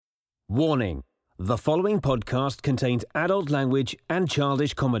Warning: the following podcast contains adult language and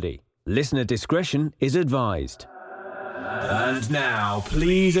childish comedy. Listener discretion is advised. And now,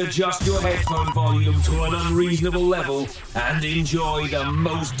 please adjust your headphone volume to an unreasonable level and enjoy the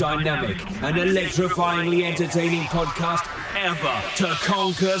most dynamic and electrifyingly entertaining podcast ever to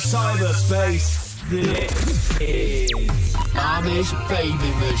conquer cyberspace. This is Amish Baby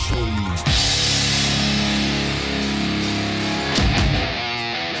Machine.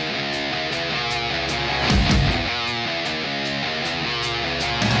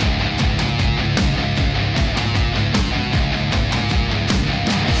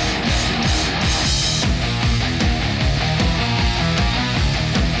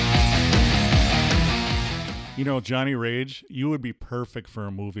 You know, Johnny Rage, you would be perfect for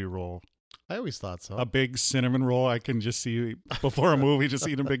a movie role. I always thought so. A big cinnamon roll. I can just see you before a movie, just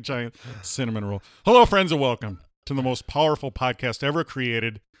eating a big giant cinnamon roll. Hello, friends, and welcome to the most powerful podcast ever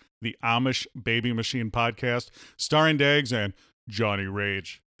created, the Amish Baby Machine Podcast, starring Dags and Johnny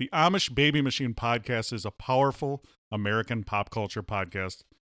Rage. The Amish Baby Machine Podcast is a powerful American pop culture podcast.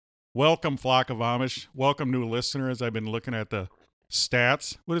 Welcome, flock of Amish. Welcome, new listeners. I've been looking at the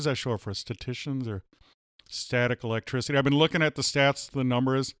stats. What is that short for? Statisticians or static electricity? I've been looking at the stats, the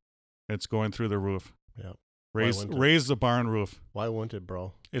numbers. It's going through the roof. Yeah. Raise the barn roof. Why wouldn't it,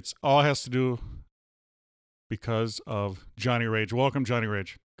 bro? It's all has to do because of Johnny Rage. Welcome, Johnny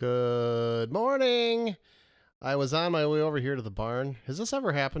Rage. Good morning. I was on my way over here to the barn. Has this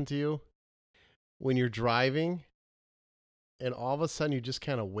ever happened to you? When you're driving and all of a sudden you just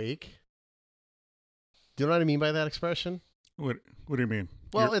kind of wake? Do you know what I mean by that expression? What do you mean?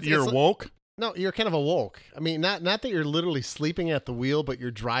 Well, you're woke? No, you're kind of awoke. I mean, not that you're literally sleeping at the wheel, but you're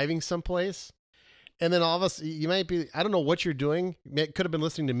driving someplace. And then all of us, you might be, I don't know what you're doing. It could have been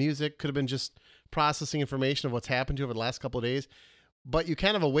listening to music, could have been just processing information of what's happened to you over the last couple of days. But you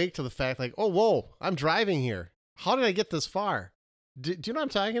kind of awake to the fact like, oh, whoa, I'm driving here. How did I get this far? Do you know what I'm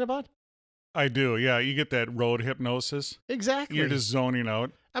talking about? I do, yeah. You get that road hypnosis. Exactly. You're just zoning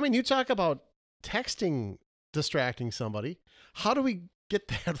out. I mean, you talk about texting, distracting somebody. How do we get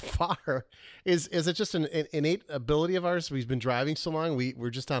that far? Is it just an innate ability of ours? We've been driving so long, we're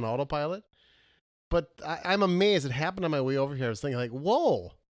just on autopilot. But I'm amazed. It happened on my way over here. I was thinking like,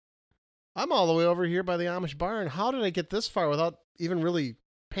 whoa, I'm all the way over here by the Amish barn. How did I get this far without even really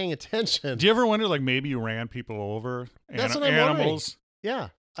paying attention? Do you ever wonder, like, maybe you ran people over? That's what I'm animals?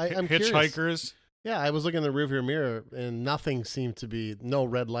 Wondering. Yeah. I'm hitchhikers? Curious. Yeah, I was looking in the rearview mirror and nothing seemed to be, no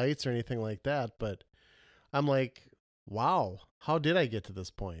red lights or anything like that. But I'm like, wow, how did I get to this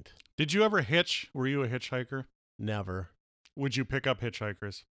point? Did you ever hitch? Were you a hitchhiker? Never. Would you pick up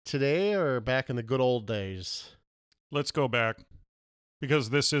hitchhikers? Today or back in the good old days? Let's go back, because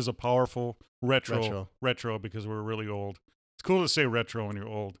this is a powerful retro because we're really old. It's cool to say retro when you're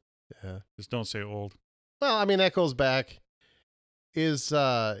old. Yeah. Just don't say old. Well, I mean, that goes back is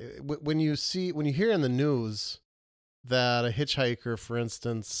when you hear in the news that a hitchhiker, for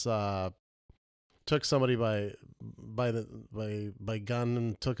instance, took somebody by gun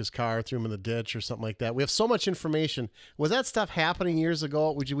and took his car, threw him in the ditch or something like that. We have so much information. Was that stuff happening years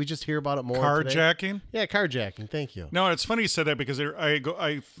ago? We just hear about it more? Carjacking? Yeah, carjacking. Thank you. No, it's funny you said that, because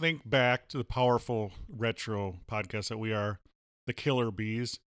I think back to the powerful retro podcast that we are, the Killer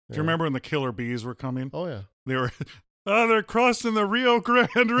Bees. Do you remember when the Killer Bees were coming? Oh yeah. They were. Oh, they're crossing the Rio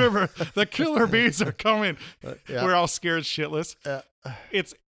Grande River. The Killer Bees are coming. Yeah. We're all scared shitless.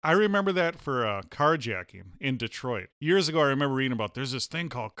 I remember that for carjacking in Detroit. Years ago, I remember reading about there's this thing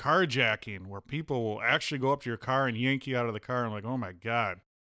called carjacking where people will actually go up to your car and yank you out of the car. I'm like, oh my God.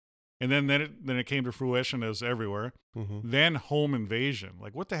 And then it came to fruition. It was everywhere. Mm-hmm. Then home invasion.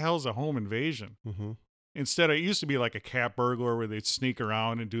 Like, what the hell is a home invasion? Mm-hmm. Instead, it used to be like a cat burglar where they'd sneak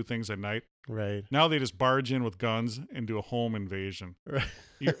around and do things at night. Right. Now they just barge in with guns and do a home invasion. Right.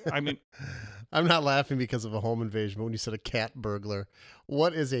 I mean, I'm not laughing because of a home invasion, but when you said a cat burglar,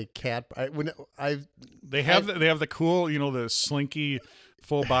 what is a cat? They have the cool, the slinky,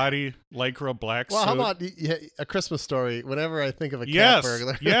 full body lycra black suit. Well, how about A Christmas Story? Whenever I think of a cat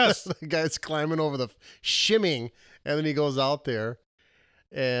burglar, yes, the guy's climbing over the shimming, and then he goes out there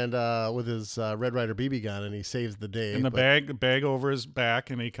and with his Red Ryder BB gun, and he saves the day. And the bag over his back,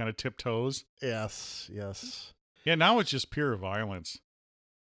 and he kind of tiptoes. Yes. Yeah, now it's just pure violence.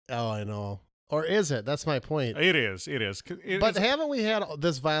 Oh, I know. Or is it? That's my point. It is. But haven't we had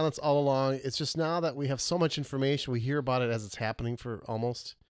this violence all along? It's just now that we have so much information, we hear about it as it's happening for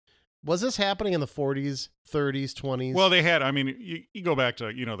almost. Was this happening in the 40s, 30s, 20s? Well, they had. I mean, you go back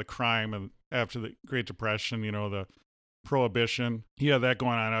to, the crime and after the Great Depression, the Prohibition. You had that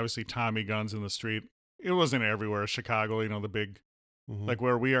going on. Obviously, Tommy guns in the street. It wasn't everywhere. Chicago, the big Like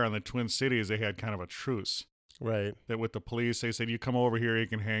where we are in the Twin Cities, they had kind of a truce. Right. That with the police, they said, you come over here, you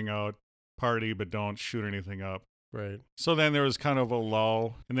can hang out, party, but don't shoot anything up. Right. So then there was kind of a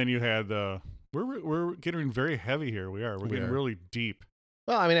lull, and then you had we're getting very heavy here. We're getting really deep.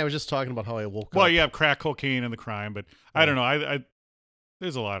 Well, I mean, I was just talking about how I woke up. Well, you have crack cocaine in the crime, but I don't know. I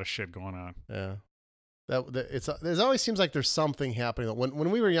there's a lot of shit going on. Yeah. There's always seems like there's something happening.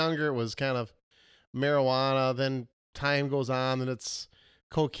 When we were younger, it was kind of marijuana. Then time goes on, and it's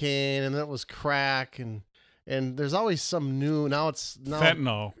cocaine, and then it was crack, and there's always some new. Now it's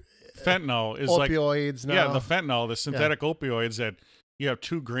fentanyl. Fentanyl is opioids. Like now. the fentanyl, the synthetic opioids that you have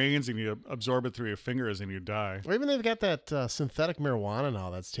 2 grains and you absorb it through your fingers and you die. Or even they've got that synthetic marijuana now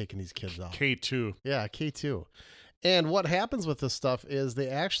that's taking these kids out. K2. Yeah, K2. And what happens with this stuff is they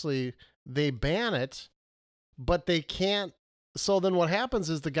ban it, but they can't. So then what happens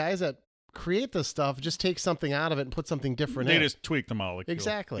is the guys that create this stuff just take something out of it and put something different in. They just tweak the molecule.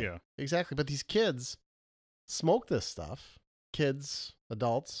 Exactly. Yeah. Exactly. But these kids smoke this stuff. Kids,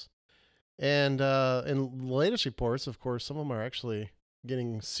 adults. And in the latest reports, of course, some of them are actually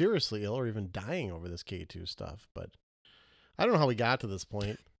getting seriously ill or even dying over this K2 stuff. But I don't know how we got to this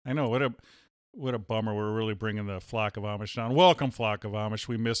point. I know. What a bummer. We're really bringing the Flock of Amish down. Welcome, Flock of Amish.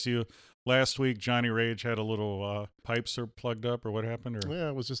 We miss you. Last week, Johnny Rage had a little pipes are plugged up, or what happened? Or Yeah,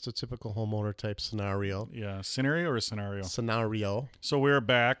 it was just a typical homeowner type scenario. Yeah, scenario or scenario? Scenario. So we're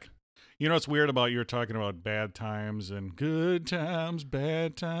back. You know what's weird about you're talking about bad times and good times,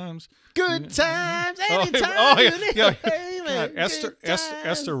 bad times. Good times, anytime. Yeah. God,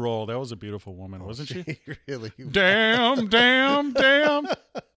 Esther Roll, that was a beautiful woman, wasn't she? Really? Damn.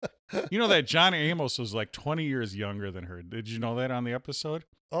 You know that John Amos was like 20 years younger than her. Did you know that on the episode?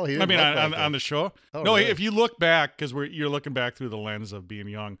 Oh, he I mean, didn't on the show? Oh, no, really? if you look back, because you're looking back through the lens of being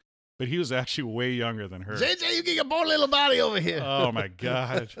young, but he was actually way younger than her. JJ, you get your poor little body over here. Oh, my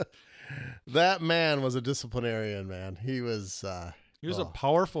God. That man was a disciplinarian, man. He was a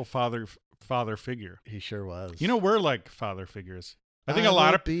powerful father figure. He sure was. You know, we're like father figures. I think a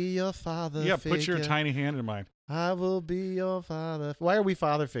lot of be your father. Yeah, figure. put your tiny hand in mine. I will be your father. Why are we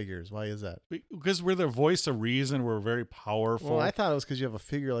father figures? Why is that? Because we're the voice of reason. We're very powerful. Well, I thought it was because you have a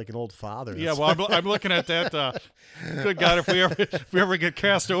figure like an old father. Yeah, well, I'm looking at that. Good God, if we ever get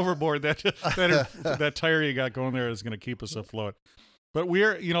cast overboard, that tire you got going there is going to keep us afloat. But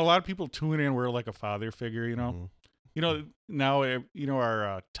we're, a lot of people tune in. We're like a father figure, Mm-hmm. Now,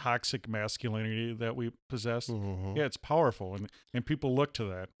 our toxic masculinity that we possess. Mm-hmm. Yeah, it's powerful, and people look to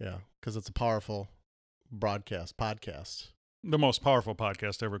that. Yeah, because it's a powerful podcast. The most powerful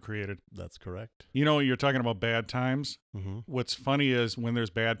podcast ever created. That's correct. You're talking about bad times. Mm-hmm. What's funny is when there's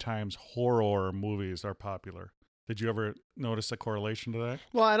bad times, horror movies are popular. Did you ever notice a correlation to that?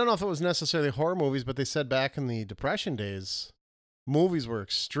 Well, I don't know if it was necessarily horror movies, but they said back in the Depression days, movies were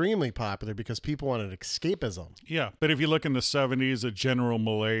extremely popular because people wanted escapism. Yeah, but if you look in the 70s, the general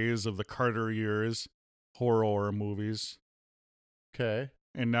malaise of the Carter years, horror movies. Okay.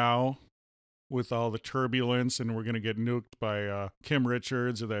 And now, with all the turbulence, and we're going to get nuked by Kim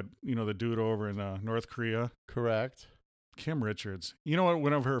Richards, or that, the dude over in North Korea. Correct. Kim Richards. You know what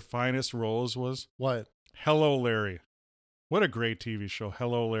one of her finest roles was? What? Hello, Larry. What a great TV show,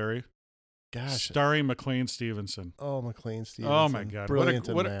 Hello, Larry. Gosh. Starring McLean Stevenson. Oh, McLean Stevenson. Oh, my God. Brilliant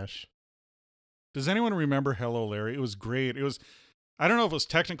in MASH. Does anyone remember Hello, Larry? It was great. It was, I don't know if it was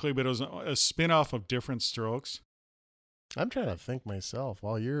technically, but it was a spin-off of Different Strokes. I'm trying to think myself.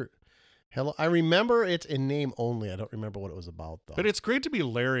 While you're... Hello. I remember it in name only. I don't remember what it was about, though. But it's great to be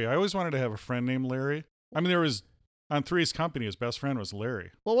Larry. I always wanted to have a friend named Larry. I mean, there was... On Three's Company, his best friend was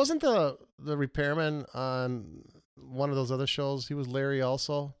Larry. Well, wasn't the repairman on one of those other shows? He was Larry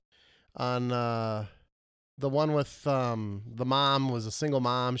also. On the one with the mom was a single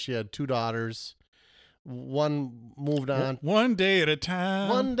mom. She had 2 daughters. One moved on. One day at a time.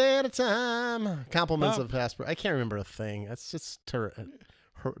 One day at a time. Compliments of Passport. I can't remember a thing. That's just terrible.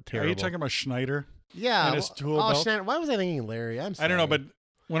 Are you talking about Schneider? Yeah. And his tool belt? Schneider. Why was I thinking Larry? I'm sorry. I don't know, but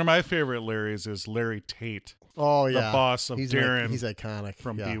one of my favorite Larrys is Larry Tate. Oh, yeah. The boss of Darren. He's iconic.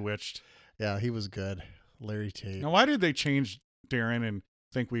 From Bewitched. Yeah, he was good. Larry Tate. Now, why did they change Darren and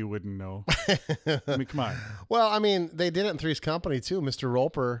think we wouldn't know? I mean, come on. Well, I mean, they did it in Three's Company, too. Mr.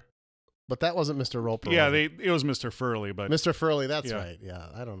 Roper. But that wasn't Mr. Roper. Yeah, it was Mr. Furley. But Mr. Furley, that's right. Yeah,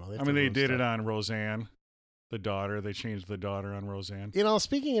 I don't know. They did it on Roseanne, the daughter. They changed the daughter on Roseanne.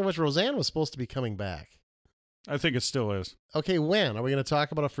 Speaking of which, Roseanne was supposed to be coming back. I think it still is. Okay, when? Are we going to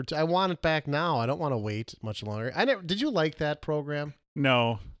talk about it I want it back now. I don't want to wait much longer. Did you like that program?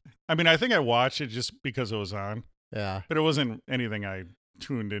 No. I mean, I think I watched it just because it was on. Yeah. But it wasn't anything I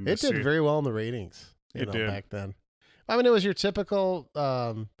tuned in to see. It did very well in the ratings. It did. Back then. I mean, it was your typical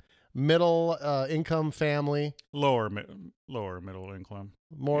middle income family. Lower middle income.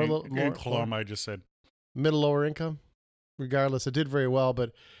 More Income, I just said. middle lower income. Regardless, it did very well,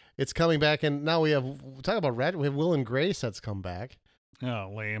 but it's coming back, and now we have we have Will and Grace that's come back.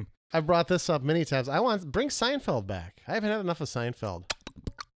 Oh, lame. I've brought this up many times. I want to bring Seinfeld back. I haven't had enough of Seinfeld.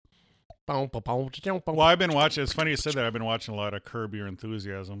 Well, I've been watching. It's funny you said that. I've been watching a lot of Curb Your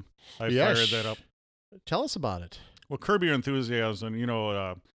Enthusiasm. I fired that up. Tell us about it. Well, Curb Your Enthusiasm,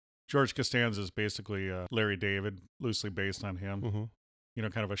 George Costanza is basically Larry David, loosely based on him. Mm-hmm.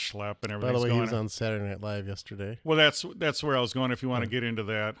 Kind of a schlep and By everything's the way, going he was on Saturday Night Live yesterday. Well, that's where I was going if you want to get into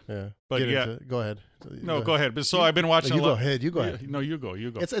that. Yeah. But go ahead. No, go ahead. But so I've been watching You a lot. go ahead. You go ahead. No, you go.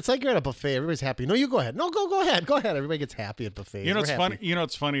 It's like you're at a buffet. Everybody's happy. No, you go ahead. No, go ahead. Go ahead. Everybody gets happy at buffets. It's funny.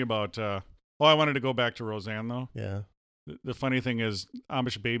 It's funny about I wanted to go back to Roseanne though. Yeah. The funny thing is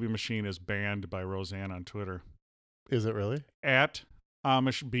Amish Baby Machine is banned by Roseanne on Twitter. Is it really? At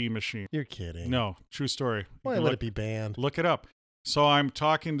Amish Bee Machine. You're kidding. No, true story. Why would it be banned? Look it up. So I'm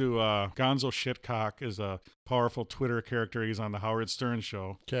talking to Gonzo Shitcock, is a powerful Twitter character. He's on the Howard Stern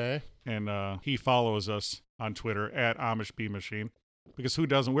show. Okay. And he follows us on Twitter at Amish Bee Machine. Because who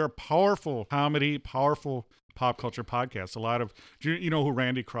doesn't? We're a powerful comedy, powerful pop culture podcast. A lot of, do you know who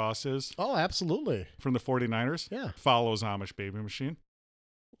Randy Cross is? Oh, absolutely. From the 49ers? Yeah. Follows Amish Baby Machine.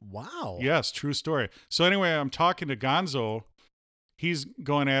 Wow. Yes, true story. So anyway, I'm talking to Gonzo. He's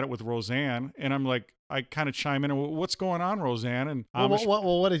going at it with Roseanne, and I'm like, I kind of chime in. What's going on, Roseanne? And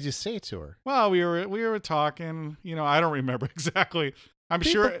what did you say to her? Well, we were talking. I don't remember exactly. I'm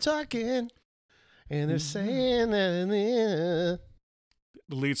People sure talking, and they're saying that in the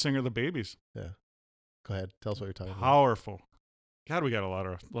lead singer of the Babies. Yeah. Go ahead. Tell us what you're talking about. Powerful. God, we got a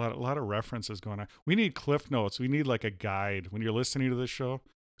lot of references going on. We need cliff notes. We need like a guide when you're listening to this show.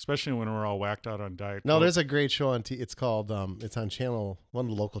 Especially when we're all whacked out on Diet No, Coke. there's a great show on it's called it's on one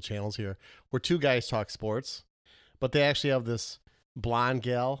of the local channels here, where two guys talk sports, but they actually have this blonde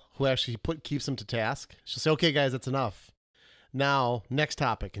gal who actually keeps them to task. She'll say, "Okay, guys, that's enough. Now, next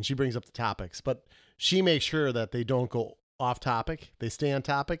topic," and she brings up the topics, but she makes sure that they don't go off topic. They stay on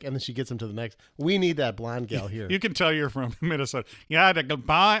topic, and then she gets them to the next. We need that blonde gal here. You can tell you're from Minnesota. Yeah, the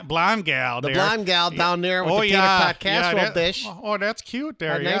blonde gal The there. blonde gal down there with the tater pot casserole dish. Oh, that's cute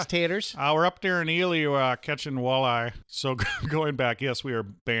there. Nice taters. We're up there in Ely catching walleye. So going back, yes, we are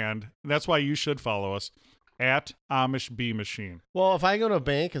banned. That's why you should follow us at Amish Bee Machine. Well, if I go to a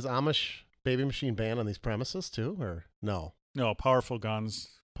bank, is Amish Baby Machine banned on these premises too, or no? No, powerful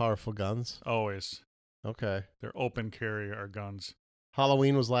guns. Powerful guns. Always. Okay. They're open carry our guns.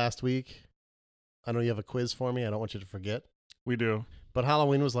 Halloween was last week. I know you have a quiz for me. I don't want you to forget. We do. But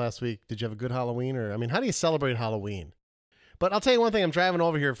Halloween was last week. Did you have a good Halloween? How do you celebrate Halloween? But I'll tell you one thing. I'm driving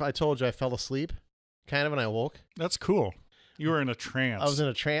over here. If I told you I fell asleep, kind of, and I woke. That's cool. You were in a trance. I was in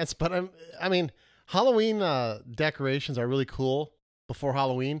a trance. But Halloween decorations are really cool before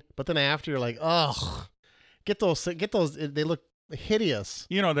Halloween. But then after, you're like, ugh, get those. They look hideous.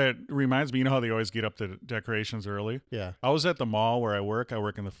 That reminds me, you know how they always get up the decorations early? Yeah. I was at the mall where I work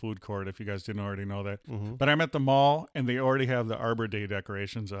in the food court, if you guys didn't already know that. Mm-hmm. But I'm at the mall and they already have the Arbor Day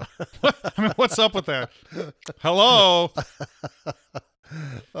decorations up. What's up with that? Hello.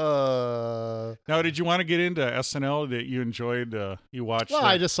 Now, did you want to get into SNL that you enjoyed? You watched? Well,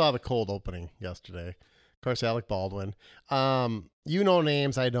 I just saw the cold opening yesterday. Of course, Alec Baldwin.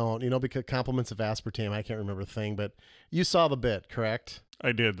 Names, I don't. Because compliments of aspartame, I can't remember a thing. But you saw the bit, correct?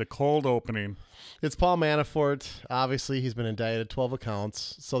 I did. The cold opening. It's Paul Manafort. Obviously, he's been indicted, 12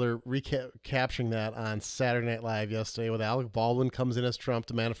 accounts. So they're recapturing that on Saturday Night Live yesterday with Alec Baldwin comes in as Trump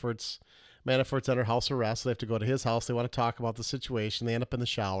to Manafort's under house arrest. So they have to go to his house. They want to talk about the situation. They end up in the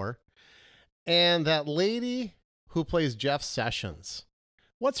shower. And that lady who plays Jeff Sessions,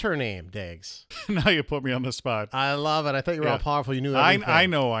 what's her name, Diggs? Now you put me on the spot. I love it. I thought you were all powerful. You knew everything. I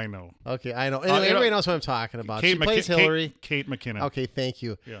know. Okay, I know. Anyway, everybody knows what I'm talking about. She plays Hillary. Kate McKinnon. Okay, thank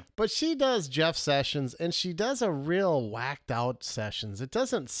you. Yeah. But she does Jeff Sessions, and she does a real whacked out Sessions. It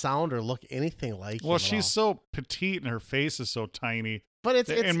doesn't sound or look anything like him. Well, she's so petite and her face is so tiny. But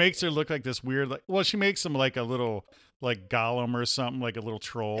it makes her look like this weird. She makes him like a little like Gollum or something, like a little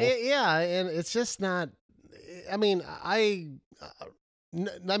troll. Yeah, and it's just not.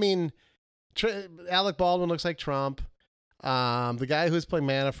 Alec Baldwin looks like Trump. The guy who's playing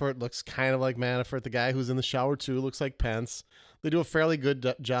Manafort looks kind of like Manafort. The guy who's in the shower too looks like Pence. They do a fairly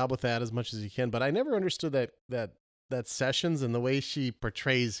good job with that as much as you can. But I never understood that Sessions and the way she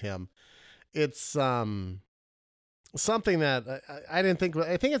portrays him. It's something that I didn't think.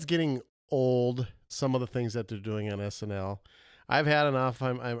 I think it's getting old. Some of the things that they're doing on SNL. I've had enough.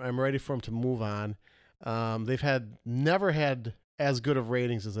 I'm ready for them to move on. They've never had as good of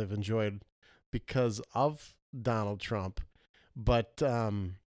ratings as I've enjoyed because of Donald Trump. But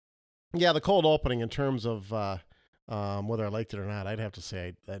yeah, the cold opening in terms of whether I liked it or not, I'd have to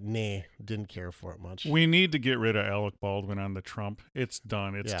say nay, didn't care for it much. We need to get rid of Alec Baldwin on the Trump. It's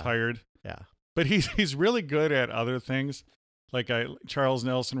done. It's tired. Yeah. But he's really good at other things. Like Charles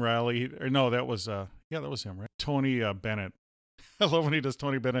Nelson Riley, or no, that was that was him, right? Tony Bennett. I love when he does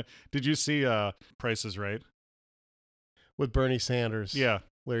Tony Bennett. Did you see Price is Right? With Bernie Sanders. Yeah.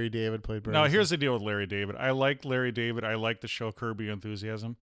 Larry David played Bernie. Now, here's the deal with Larry David. I like Larry David. I like the show Curb Your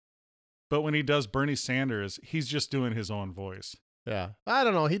Enthusiasm. But when he does Bernie Sanders, he's just doing his own voice. Yeah. I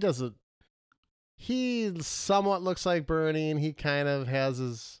don't know. He does it. He somewhat looks like Bernie, and he kind of has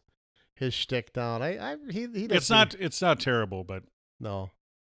his shtick down. He does It's not terrible, but no.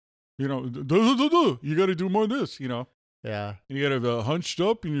 You got to do more of this, Yeah. And you got to have hunched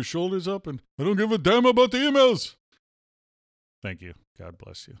up and your shoulders up, and I don't give a damn about the emails. Thank you. God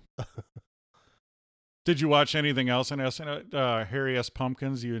bless you. Did you watch anything else in Harry S.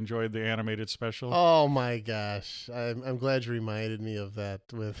 Pumpkins? You enjoyed the animated special? Oh my gosh. I'm glad you reminded me of that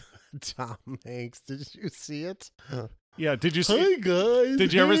with Tom Hanks. Did you see it? Yeah. Did you see? Hey guys.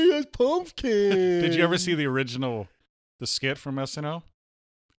 Did you ever? Harry S. Pumpkin. Did you ever see the skit from SNL?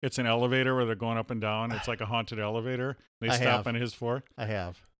 It's an elevator where they're going up and down. It's like a haunted elevator. They stop on his floor. I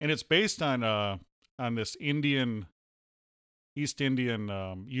have. And it's based on this East Indian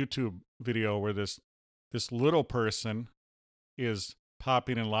YouTube video where this little person is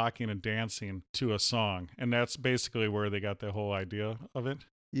popping and locking and dancing to a song. And that's basically where they got the whole idea of it.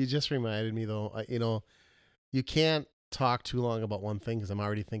 You just reminded me, though, you can't talk too long about one thing because I'm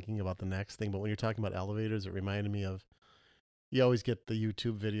already thinking about the next thing. But when you're talking about elevators, it reminded me of, you always get the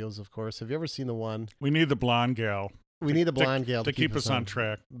YouTube videos, of course. Have you ever seen the one? We need the blonde gal. We need the blonde gal to keep us on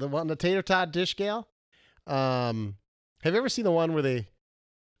track. The one, the tater tot dish gal? Have you ever seen the one where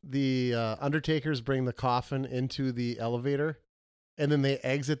the undertakers bring the coffin into the elevator and then they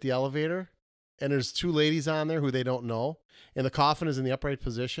exit the elevator and there's two ladies on there who they don't know and the coffin is in the upright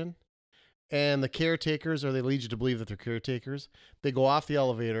position and the caretakers, or they lead you to believe that they're caretakers, they go off the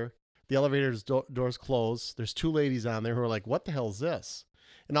elevator's doors close, there's two ladies on there who are like, what the hell is this?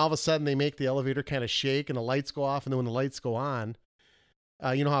 And all of a sudden they make the elevator kind of shake and the lights go off, and then when the lights go on,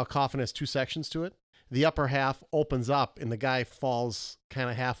 you know how a coffin has two sections to it? The upper half opens up and the guy falls kind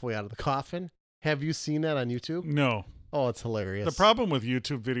of halfway out of the coffin. Have you seen that on YouTube? No. Oh, it's hilarious. The problem with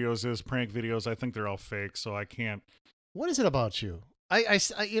YouTube videos is prank videos. I think they're all fake, so I can't. What is it about you?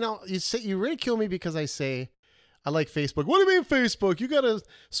 You ridicule me because I say I like Facebook. What do you mean Facebook? You got to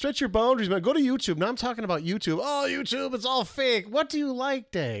stretch your boundaries, man. Go to YouTube. Now I'm talking about YouTube. Oh, YouTube, it's all fake. What do you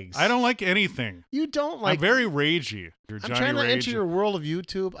like, Dags? I don't like anything. You don't like. I'm very ragey. I'm trying to enter your world of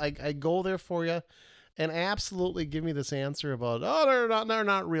YouTube. I go there for you. And absolutely give me this answer about, they're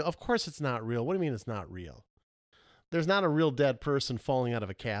not real. Of course it's not real. What do you mean it's not real? There's not a real dead person falling out of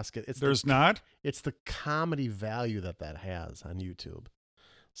a casket. It's the comedy value that has on YouTube.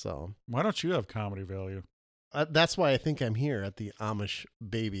 So why don't you have comedy value? That's why I think I'm here at the Amish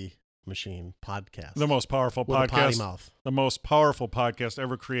Baby Machine podcast. The most powerful with podcast. A potty mouth. The most powerful podcast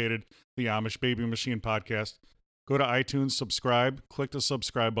ever created, the Amish Baby Machine podcast. Go to iTunes, subscribe, click the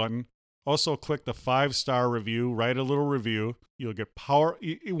subscribe button. Also, click the 5-star review. Write a little review. You'll get power.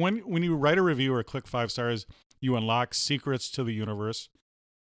 When you write a review or click 5 stars, you unlock secrets to the universe.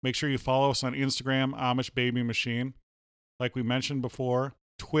 Make sure you follow us on Instagram, Amish Baby Machine. Like we mentioned before,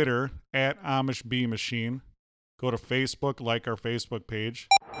 Twitter, @AmishBMachine. Go to Facebook, like our Facebook page.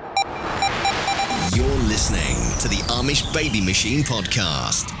 You're listening to the Amish Baby Machine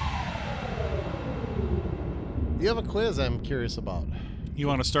podcast. You have a quiz I'm curious about. You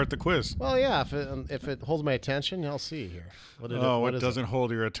want to start the quiz? Well, yeah. If it holds my attention, I'll see here. What doesn't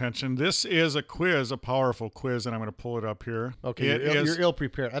hold your attention? This is a quiz, a powerful quiz, and I'm going to pull it up here. Okay, you're ill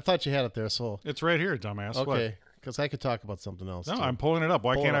prepared. I thought you had it there, so it's right here, dumbass. Okay, because I could talk about something else. No, too. I'm pulling it up.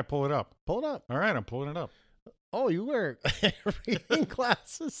 Why can't I pull it up? Pull it up. All right, I'm pulling it up. Oh, you wear reading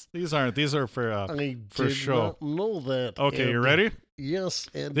glasses? These aren't. These are for I for show. Not know that. Okay, you ready? Yes.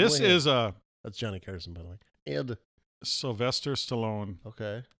 And this is that's Johnny Carson, by the way. And Sylvester Stallone.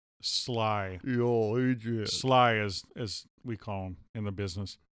 Okay. Sly. Yo, AJ. Sly, as we call him in the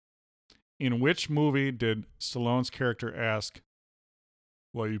business. In which movie did Stallone's character ask,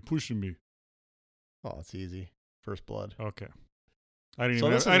 "Why are you pushing me?" Oh, it's easy. First Blood. Okay. I didn't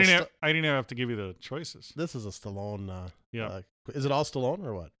even have to give you the choices. This is a Stallone. Yeah. Is it all Stallone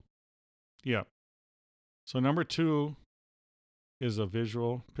or what? Yeah. So number 2 is a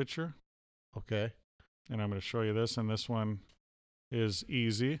visual picture. Okay. And I'm going to show you this, and this one is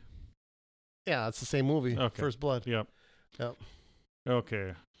easy. Yeah, it's the same movie. Okay. First Blood. Yep. Yep.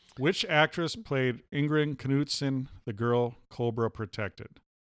 Okay. Which actress played Ingrid Knudsen, the girl Cobra protected?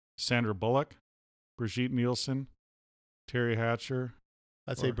 Sandra Bullock, Brigitte Nielsen, Terry Hatcher.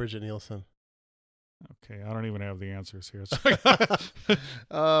 I'd say Or- Bridget Nielsen. Okay, I don't even have the answers here.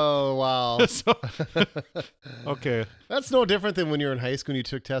 Oh, wow. So- okay. That's no different than when you were in high school and you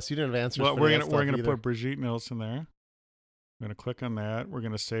took tests. You didn't have answers Well, for we're that gonna stuff either. put Brigitte Nielsen there. I'm gonna click on that. We're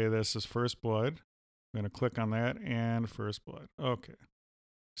gonna say this is First Blood. I'm gonna click on that and First Blood. Okay.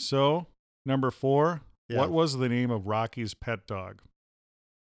 So number 4. Yeah. What was the name of Rocky's pet dog?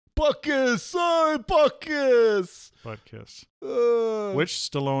 Buckus! Sorry, Buckus! Butt kiss. Uh, Which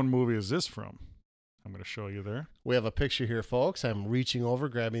Stallone movie is this from? I'm gonna show you there. We have a picture here, folks. I'm reaching over,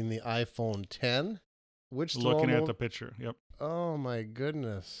 grabbing the iPhone 10. Which Looking Stallone at movie? the picture. Yep. Oh my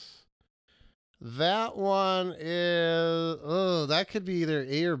goodness. That one is that could be either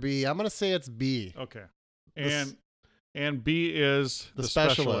A or B. I'm gonna say it's B. Okay. The And B is The the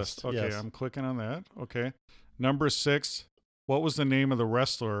Specialist, Okay, yes. I'm clicking on that. Okay. Number 6. What was the name of the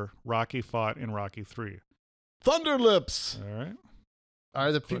wrestler Rocky fought in Rocky 3? Thunderlips. All right.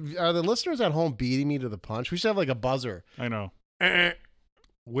 Are the listeners at home beating me to the punch? We should have like a buzzer. I know.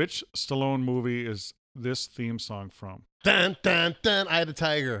 Which Stallone movie is this theme song from? Dun dun dun. Eye of the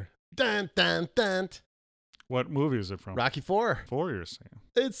Tiger. Dun dun dun. What movie is it from? Rocky 4. 4, you're saying.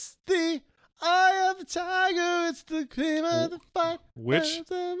 It's the Eye of the Tiger. It's the cream of the fight.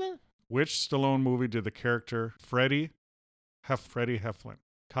 Which Stallone movie did the character Freddie Heflin?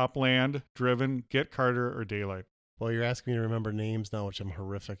 Copland, Driven, Get Carter, or Daylight? Well, you're asking me to remember names now, which I'm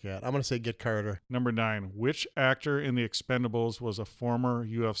horrific at. I'm going to say Get Carter. Number 9. Which actor in The Expendables was a former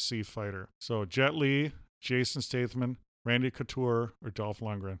UFC fighter? So Jet Li, Jason Statham, Randy Couture, or Dolph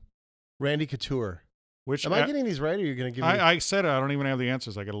Lundgren? Randy Couture. Which Am I getting these right, or you're going to give me? I said it. I don't even have the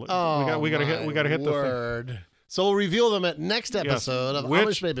answers. I got to look. Oh, we got to hit the thing. word. So we'll reveal them at next episode of Which-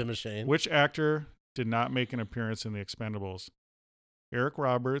 Amish Baby Machine. Which actor did not make an appearance in The Expendables? Eric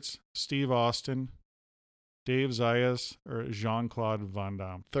Roberts, Steve Austin, Dave Zayas, or Jean-Claude Van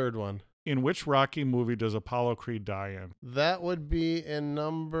Damme? Third one. In which Rocky movie does Apollo Creed die in? That would be in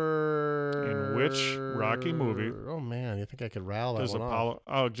number. In which Rocky movie Oh man, you think I could rattle that Does one Apollo? off?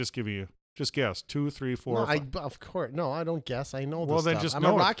 I'll just give you. Just guess. 2, 3, 4. No, five. of course. No, I don't guess. I know this Well, then stuff. just I'm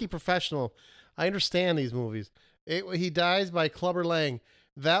know a it. Rocky professional. I understand these movies. He dies by Clubber Lang.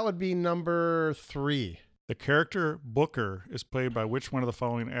 That would be number 3. The character Booker is played by which one of the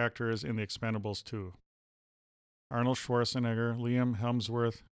following actors in The Expendables 2? Arnold Schwarzenegger, Liam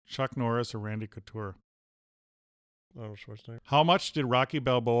Hemsworth, Chuck Norris, or Randy Couture? Arnold Schwarzenegger. How much did Rocky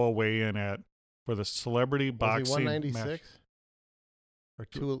Balboa weigh in at for the celebrity Was boxing he match? 196 or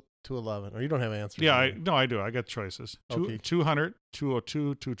 211? Or you don't have answers. Yeah, on that. I do. I got choices. Okay. 200,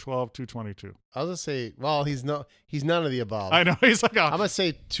 202, 212, 222. I was gonna say, well, he's none of the above. I know. He's like, I'm gonna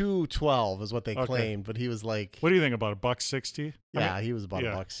say 212 is what they Okay. claimed, but he was like, what do you think about $1.60? yeah, he was about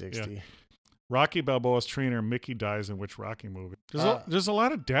yeah, $1.60. Rocky Balboa's trainer Mickey dies in which Rocky movie? There's a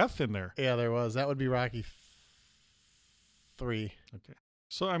lot of death in there. Yeah, there was. That would be Rocky 3. Okay.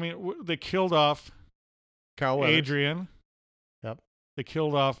 So, I mean, they killed off Carl Weathers. Adrian. Yep. They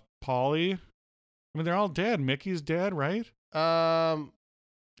killed off Paulie. I mean, they're all dead. Mickey's dead, right?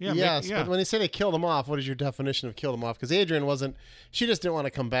 Yeah. Yes, yeah. but when they say they killed him off, what is your definition of killed him off? Because Adrian wasn't. She just didn't want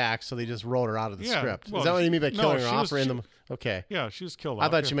to come back, so they just wrote her out of the Yeah, script. well, Is that what you mean by no, killing her she off was- or in she- them? Okay. Yeah, she was killed I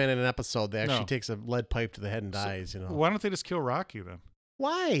off. thought yeah. you meant in an episode that No. she takes a lead pipe to the head and dies. You know Why don't they just kill Rocky then?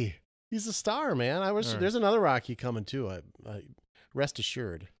 why? He's a star, man. I wish All right. there's another Rocky coming too. Rest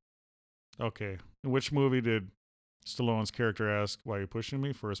assured. Okay. In which movie did Stallone's character ask, "Why are you pushing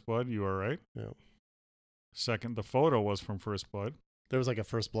me?" First Blood. You are right. Yeah. Second, the photo was from First Blood. There was like a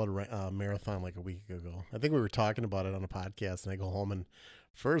First Blood marathon like a week ago. I think we were talking about it on a podcast, and I go home and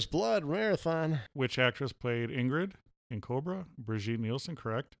First Blood marathon. Which actress played Ingrid in Cobra? Brigitte Nielsen,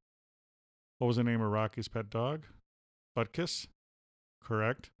 correct. What was the name of Rocky's pet dog? Butkus,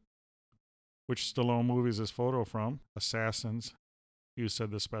 correct. Which Stallone movie is this photo from? Assassins. You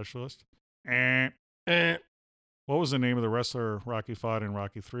said The Specialist. What was the name of the wrestler Rocky fought in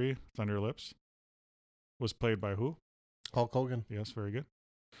Rocky 3? Thunder Lips. Was played by who? Hulk Hogan. Yes, very good.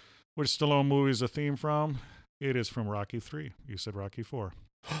 Which Stallone movie is the theme from? It is from Rocky 3. You said Rocky 4.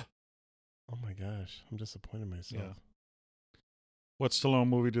 Oh my gosh, I'm disappointed in myself. Yeah. What Stallone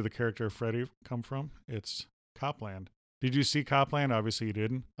movie did the character of Freddy come from? It's Copland. Did you see Copland? Obviously you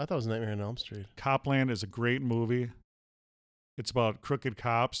didn't. I thought it was Nightmare on Elm Street. Copland is a great movie. It's about crooked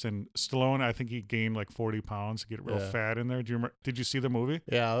cops, and Stallone, I think he gained like 40 pounds to get real Yeah. fat in there. Do you remember? Did you see the movie?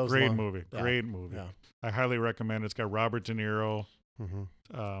 Yeah, that was Great long. movie. Yeah. Great movie. Yeah. I highly recommend it. It's got Robert De Niro,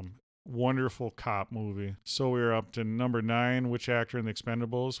 Mm-hmm. wonderful cop movie. So we were up to number 9. Which actor in The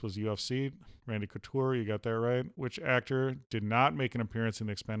Expendables was UFC? Randy Couture, you got that right. Which actor did not make an appearance in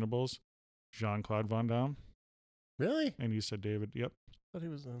The Expendables? Jean-Claude Van Damme. Really? And you said David. Yep. But he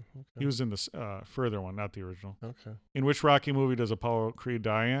was okay. He was in the further one, not the original. Okay. In which Rocky movie does Apollo Creed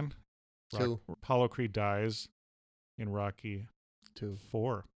die in? 2. Apollo Creed dies in Rocky 2.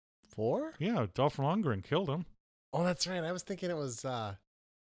 4. 4? Yeah, Dolph Lundgren killed him. Oh, that's right. I was thinking it was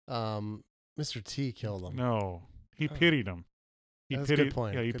Mr. T killed him. No, he pitied him. He That's a pitied. good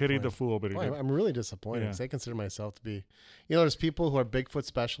point. Yeah, he Good pitied point. the fool, but he Boy, didn't. I'm really disappointed because I consider myself to be, there's people who are Bigfoot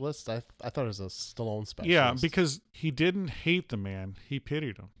specialists. I thought it was a Stallone specialist. Yeah, because he didn't hate the man; he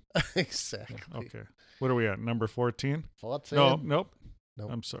pitied him. exactly. Okay, what are we at? Number 14? 14? Nope.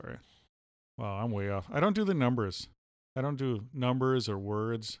 Nope. I'm sorry. Wow, I'm way off. I don't do the numbers. I don't do numbers or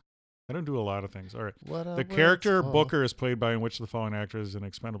words. I don't do a lot of things. All right. The character Booker is played by in which of the following actors in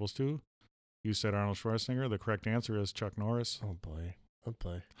Expendables 2? You said Arnold Schwarzenegger. The correct answer is Chuck Norris. Oh boy.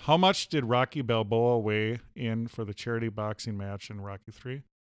 How much did Rocky Balboa weigh in for the charity boxing match in Rocky 3?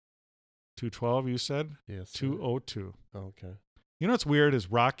 212, you said? Yes. 202. Okay. You know what's weird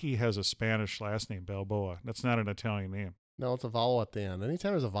is Rocky has a Spanish last name, Balboa. That's not an Italian name. No, it's a vowel at the end.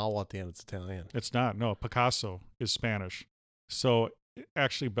 Anytime there's a vowel at the end, it's Italian. It's not. No, Picasso is Spanish. So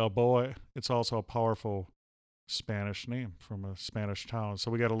actually, Balboa, it's also a powerful Spanish name from a Spanish town. So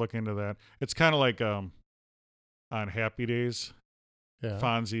we got to look into that. It's kind of like on Happy Days. Yeah.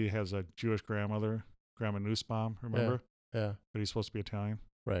 Fonzie has a Jewish grandmother, Grandma Nussbaum, remember? Yeah. But he's supposed to be Italian.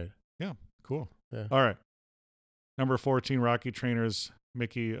 Right. Yeah, cool. Yeah. All right. Number 14, Rocky trainers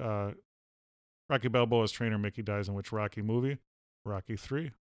Rocky Balboa's trainer Mickey dies in which Rocky movie? Rocky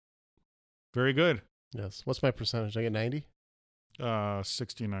 3. Very good. Yes. What's my percentage? I get 90?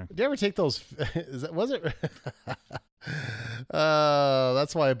 69. Did you ever take those? Was it?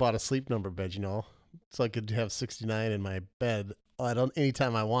 That's why I bought a sleep number bed, so I could have 69 in my bed.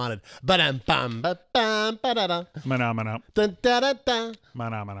 Anytime I wanted. Ba-dum-bum, ba-bum, ba-da-da. Mana. Dun-da-da-da.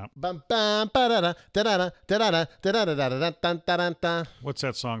 Mana. Bum-bum, ba-da-da, da-da-da, da-da-da, da-da-da-da-da, dun-da-dun-dun. What's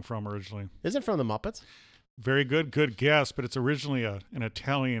that song from originally? Is it from the Muppets? Very good. Good guess, but it's originally an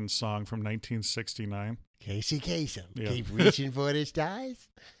Italian song from 1969. Casey Kasem. Yeah. Keep reaching for the stars.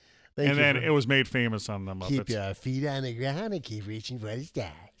 And then it was made famous on the Muppets. Keep your feet on the ground and keep reaching for the stars.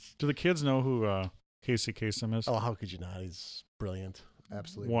 Do the kids know who Casey Kasem is? Oh, how could you not? He's brilliant.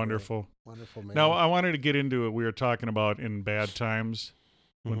 Absolutely wonderful. Brilliant. Wonderful man. Now, I wanted to get into it. We were talking about in bad times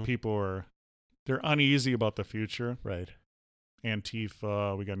when Mhm. people they're uneasy about the future. Right.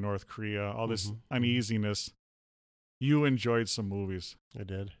 Antifa, we got North Korea, all this Mhm. uneasiness. You enjoyed some movies. I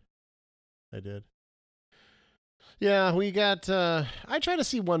did. Yeah, we got, I try to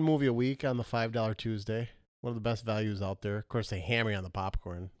see one movie a week on the $5 Tuesday. One of the best values out there. Of course, they hammer you on the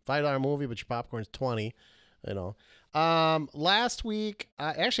popcorn. $5 movie, but your popcorn's $20, Last week,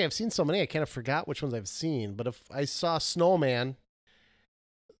 actually, I've seen so many, I kind of forgot which ones I've seen. But if I saw Snowman,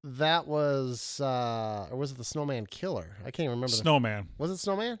 that was, or was it the Snowman Killer? I can't even remember. Snowman. Was it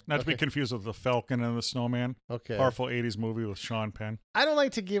Snowman? Not to be confused with The Falcon and the Snowman. Okay. Powerful 80s movie with Sean Penn. I don't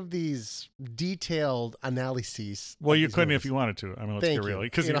like to give these detailed analyses. Well, of you these couldn't movies. if you wanted to. I mean, let's Thank get you. real.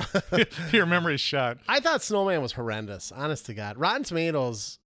 Because You know. your memory's shot. I thought Snowman was horrendous, honest to God. Rotten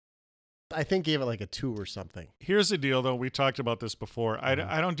Tomatoes, I think, gave it like a 2 or something. Here's the deal, though. We talked about this before. Mhm.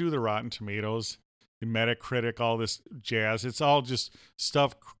 I don't do the Rotten Tomatoes, the Metacritic, all this jazz. It's all just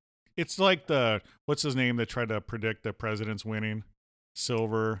stuff. It's like what's his name that tried to predict the president's winning?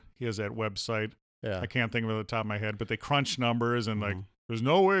 Silver. He has that website. Yeah. I can't think of it at the top of my head, but they crunch numbers and like, Mhm. there's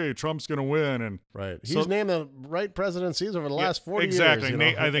no way Trump's going to win. And Right. He's So- named the right presidencies over the last 40 exactly. years.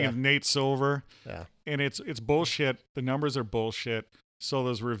 Nate, I think it's Nate Silver. Yeah. And it's bullshit. The numbers are bullshit. So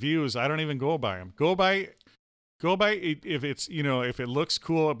those reviews, I don't even go by them. Go by if it's, if it looks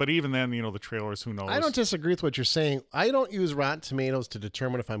cool, but even then, the trailers, who knows? I don't disagree with what you're saying. I don't use Rotten Tomatoes to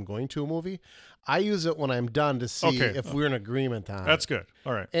determine if I'm going to a movie. I use it when I'm done to see Okay. if we're in agreement on That's it. good.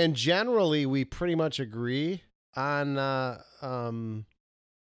 All right. And generally, we pretty much agree on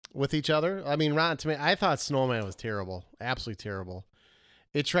with each other. I mean, Rotten Tomatoes, I thought Snowman was terrible. Absolutely terrible.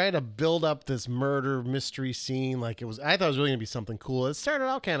 It tried to build up this murder mystery scene like it was. I thought it was really going to be something cool. It started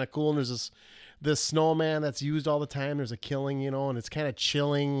out kind of cool, and there's this snowman that's used all the time. There's a killing, and it's kind of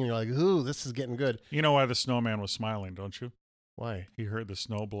chilling. And you're like, ooh, this is getting good. You know why the snowman was smiling, don't you? Why? He heard the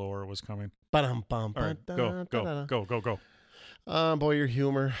snowblower was coming. Ba-dum-bum, All right, go. Boy, your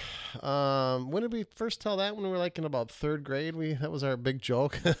humor. When did we first tell that? When we were like in about third grade? That was our big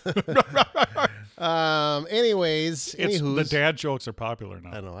joke. Anyways, The dad jokes are popular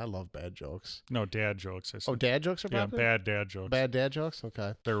now. I know. I love bad jokes. No, dad jokes. Oh, dad jokes are yeah, popular? bad dad jokes. Bad dad jokes?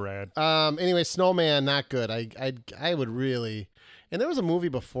 Okay. They're rad. Anyway, Snowman, not good. I would really... And there was a movie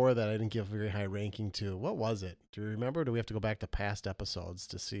before that I didn't give a very high ranking to. What was it? Do you remember? Or do we have to go back to past episodes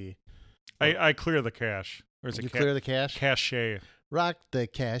to see? I clear the cache. Or is it clear the cache? Cache. Rock the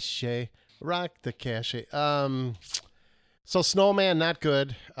cache. Rock the cache. So Snowman, not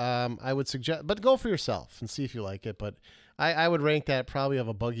good. I would suggest, but go for yourself and see if you like it. But I would rank that probably of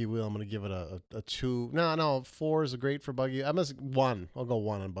a buggy wheel. I'm going to give it a 2. No, 4 is great for buggy. I'm going to 1. I'll go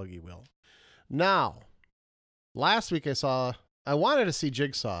 1 on buggy wheel. Now, last week I wanted to see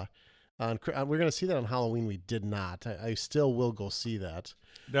Jigsaw. We're going to see that on Halloween. We did not. I still will go see that.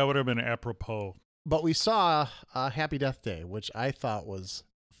 That would have been apropos. But we saw Happy Death Day, which I thought was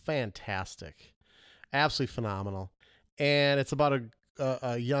fantastic. Absolutely phenomenal. And it's about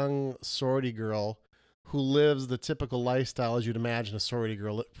a young sorority girl who lives the typical lifestyle as you'd imagine a sorority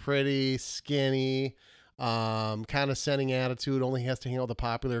girl. Pretty, skinny, condescending attitude, only has to hang out with the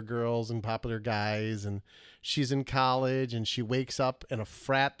popular girls and popular guys. And she's in college and she wakes up in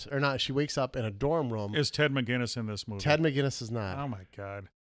she wakes up in a dorm room. Is Ted McGinnis in this movie? Ted McGinnis is not. Oh, my God.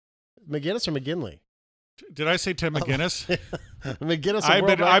 McGinnis or McGinley? Did I say Ted McGinnis? McGinnis.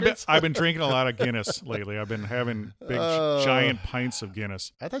 I've been drinking a lot of Guinness lately. I've been having big giant pints of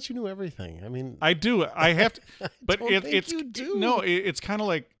Guinness. I thought you knew everything. I mean, I do. I have to, but it's you do. No. It's kind of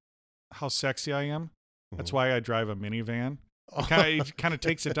like how sexy I am. That's why I drive a minivan. It kind of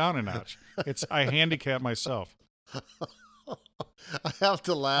takes it down a notch. I handicap myself. I have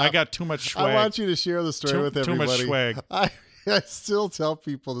to laugh. I got too much swag. I want you to share the story with everybody. Too much swag. I still tell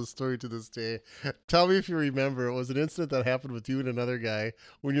people the story to this day. Tell me if you remember. It was an incident that happened with you and another guy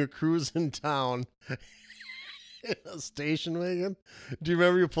when you're cruising town in a station wagon. Do you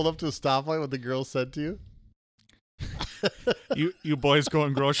remember you pulled up to a stoplight? What the girl said to you? You boys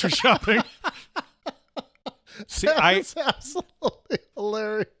going grocery shopping? See, That's absolutely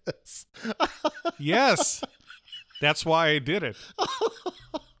hilarious. Yes, that's why I did it.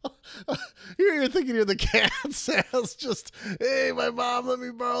 You're thinking you're the cat's ass, just, hey, my mom let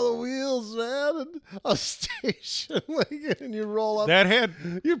me borrow the wheels, man, and a station wagon, and you roll up.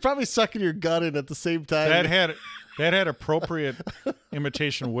 You're probably sucking your gut in at the same time. That had appropriate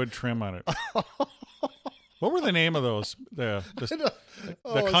imitation wood trim on it. What were the name of those? The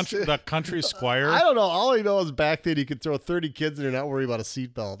country squire. I don't know. All I know is back then you could throw 30 kids in and not worry about a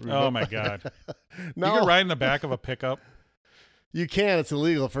seatbelt. Oh my God! No. You could ride in the back of a pickup. You can. It's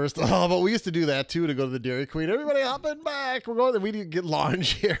illegal, first of all. But we used to do that, too, to go to the Dairy Queen. Everybody hop in back. We're going. We need to get lawn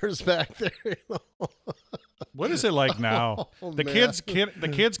chairs back there. You know? What is it like now? The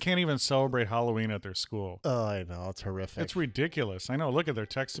man. kids can't even celebrate Halloween at their school. Oh, I know. It's horrific. It's ridiculous. I know. Look at, they're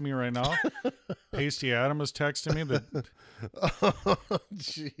texting me right now. Pasty Adam is texting me. Oh,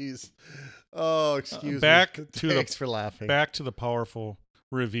 jeez. Oh, excuse me. Thanks for laughing. Back to the powerful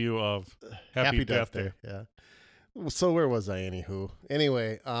review of Happy Death Day. Yeah. So where was I, anywho?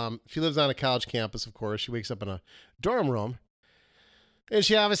 Anyway, she lives on a college campus, of course. She wakes up in a dorm room. And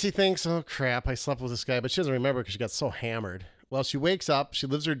she obviously thinks, oh, crap, I slept with this guy. But she doesn't remember because she got so hammered. Well, she wakes up. She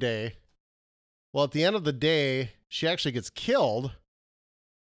lives her day. Well, at the end of the day, she actually gets killed.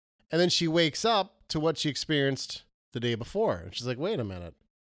 And then she wakes up to what she experienced the day before. And she's like, wait a minute.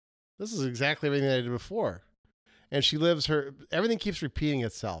 This is exactly everything that I did before. And she lives everything keeps repeating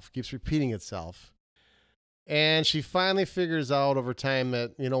itself. And she finally figures out over time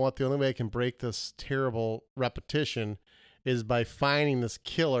that, you know what, the only way I can break this terrible repetition is by finding this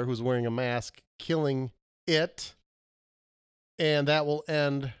killer who's wearing a mask, killing it, and that will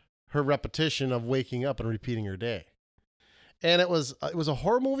end her repetition of waking up and repeating her day. And it was a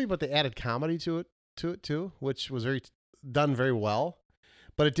horror movie, but they added comedy to it too, which was done very well.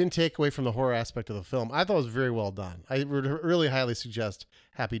 But it didn't take away from the horror aspect of the film. I thought it was very well done. I would really highly suggest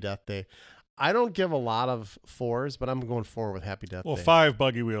Happy Death Day. I don't give a lot of 4s, but I'm going 4 with Happy Death Day. Well, 5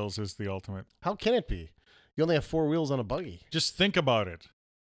 buggy wheels is the ultimate. How can it be? You only have 4 wheels on a buggy. Just think about it.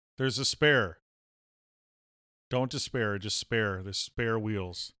 There's a spare. Don't despair, just spare. There's spare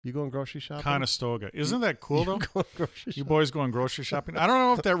wheels. You going grocery shopping? Conestoga. Isn't that cool, though? Going grocery you boys going grocery shopping? I don't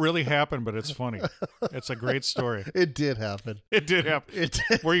know if that really happened, but it's funny. It's a great story. It did happen. It did happen. It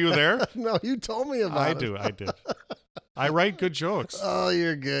did. Were you there? No, you told me about it. I did. I write good jokes. Oh,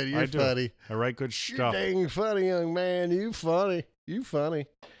 you're good. You're funny. I write good stuff. You're dang funny, young man. You funny.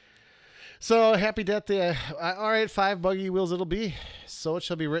 So, Happy Death Day. All right, 5 buggy wheels it'll be. So it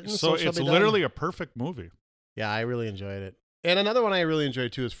shall be written. So it shall it's be done. literally a perfect movie. Yeah, I really enjoyed it. And another one I really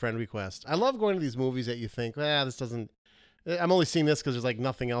enjoyed, too, is Friend Request. I love going to these movies that you think, this doesn't I'm only seeing this because there's like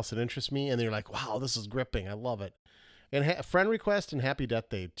nothing else that interests me, and they're like, wow, this is gripping. I love it. And Friend Request and Happy Death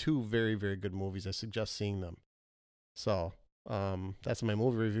Day, 2 very, very good movies. I suggest seeing them. So that's my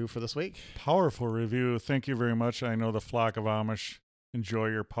movie review for this week. Powerful review. Thank you very much. I know the flock of Amish enjoy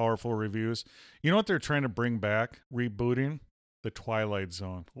your powerful reviews. You know what they're trying to bring back? Rebooting The Twilight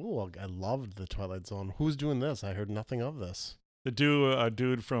Zone. Ooh, I loved The Twilight Zone. Who's doing this? I heard nothing of this. The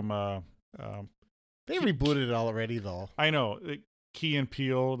dude from They rebooted it already, though. I know, Key and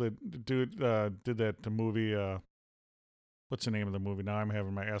Peele. The dude did the movie. What's the name of the movie? Now I'm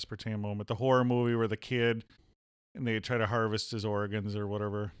having my aspartame moment. The horror movie where the kid and they try to harvest his organs or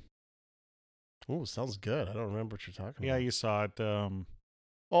whatever. Ooh, sounds good. I don't remember what you're talking Yeah, about. you saw it.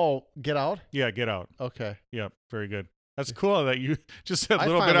 Oh, Get Out? Yeah, Get Out. Okay. Yeah, very good. That's cool that you just said a I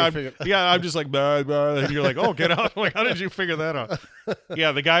little bit. finally figured- Yeah, I'm just like, blah, blah, and you're like, oh, Get Out. I'm like, how did you figure that out?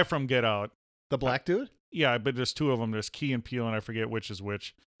 Yeah, the guy from Get Out. The black dude? Yeah, but there's 2 of them. There's Key and Peele, and I forget which is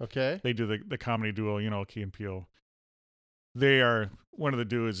which. Okay. They do the comedy duo, Key and Peele. One of the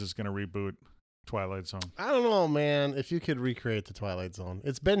dudes is going to reboot Twilight Zone. I don't know, man, if you could recreate the Twilight Zone.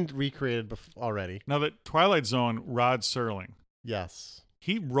 It's been recreated already. Now, the Twilight Zone, Rod Serling, Yes.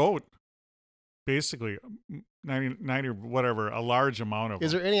 he wrote basically 90 whatever, a large amount of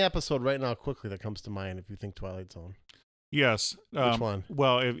Is them. there any episode right now quickly that comes to mind if you think Twilight Zone? Yes. Which one?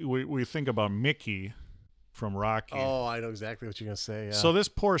 Well, if we think about Mickey from Rocky. Oh, I know exactly what you're going to say. Yeah. So this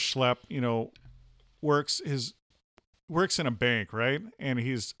poor schlep, works in a bank, right? And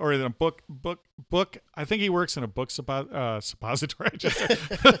or in a book. I think he works in a book suppository.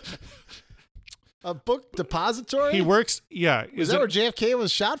 A book depository? He works. Yeah, Is that where JFK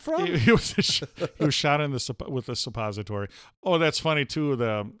was shot from? He was shot with a suppository. Oh, that's funny too.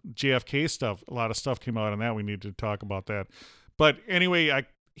 The JFK stuff. A lot of stuff came out on that. We need to talk about that. But anyway,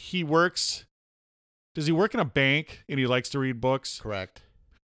 he works. Does he work in a bank and he likes to read books? Correct.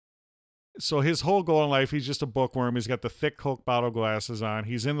 So his whole goal in life, he's just a bookworm. He's got the thick Coke bottle glasses on.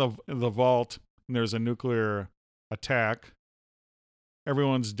 He's in the vault, and there's a nuclear attack.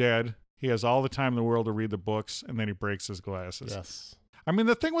 Everyone's dead. He has all the time in the world to read the books, and then he breaks his glasses. Yes. I mean,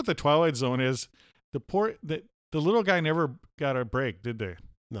 the thing with the Twilight Zone is the little guy never got a break, did they?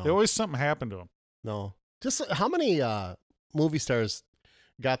 No. There always something happened to him. No. Just how many movie stars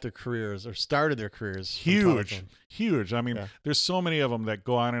got their careers or started their careers? from Twilight Zone? Huge. I mean, Yeah. there's so many of them that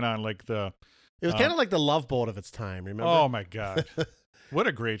go on and on. Like It was kind of like the Love Boat of its time. Remember? oh my God, what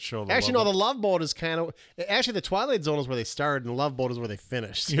a great show! Actually, no. The Love Boat is kind of actually the Twilight Zone is where they started, and the Love Boat is where they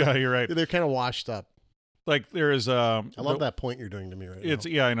finished. Yeah, you're right. They're kind of washed up. Like there is I love that point you're doing to me right now.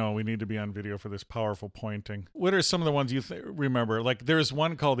 Yeah, I know. We need to be on video for this powerful pointing. What are some of the ones you remember? Like there's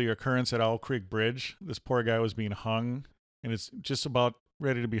one called The Occurrence at Owl Creek Bridge. This poor guy was being hung, and it's just about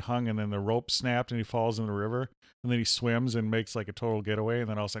ready to be hung, and then the rope snapped, and he falls in the river, and then he swims and makes like a total getaway, and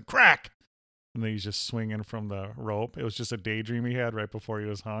then all of a sudden, crack! And then he's just swinging from the rope. It was just a daydream he had right before he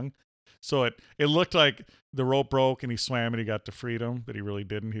was hung. So it looked like the rope broke and he swam and he got to freedom, but he really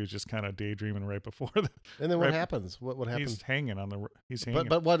didn't. He was just kind of daydreaming right before the. And then what right- happens? What happens? He's hanging on the. He's hanging.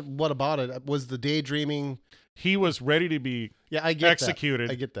 But what about it? Was the daydreaming? He was ready to be Yeah, I get executed.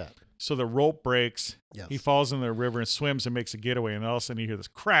 that. I get that. So the rope breaks. Yes. He falls in the river and swims and makes a getaway, and all of a sudden you hear this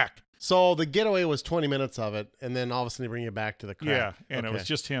crack. So the getaway was 20 minutes of it, and then all of a sudden they bring you back to the crack. Yeah, and it Okay. was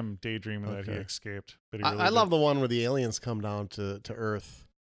just him daydreaming that he Okay. escaped. But he I really love did. the one where the aliens come down to Earth,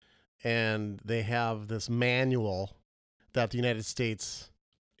 and they have this manual that the United States.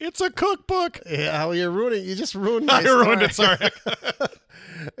 It's a cookbook. Yeah, well, you just ruined my I ruined it. story. Sorry.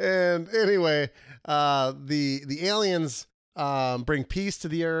 And anyway, the aliens bring peace to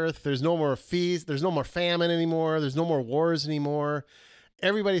the Earth. There's no more feast. There's no more famine anymore. There's no more wars anymore.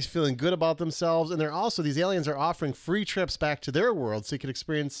 Everybody's feeling good about themselves, and these aliens are offering free trips back to their world so you can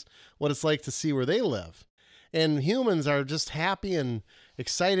experience what it's like to see where they live. And humans are just happy and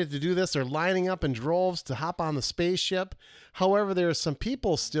excited to do this. They're lining up in droves to hop on the spaceship. However, there are some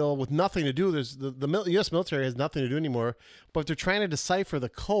people still with nothing to do. There's the U.S. military has nothing to do anymore, but they're trying to decipher the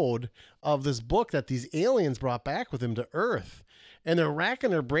code of this book that these aliens brought back with them to Earth. And they're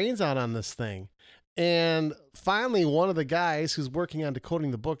racking their brains out on this thing. And finally, one of the guys who's working on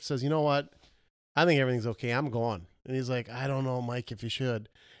decoding the book says, you know what? I think everything's okay. I'm going. And he's like, I don't know, Mike, if you should.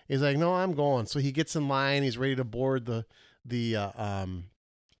 He's like, no, I'm going. So he gets in line. He's ready to board the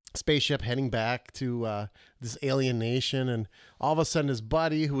spaceship heading back to this alien nation. And all of a sudden, his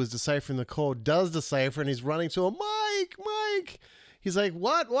buddy who was deciphering the code does decipher, and he's running to him, Mike. He's like,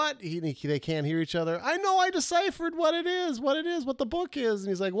 what? They can't hear each other. I know I deciphered what the book is. And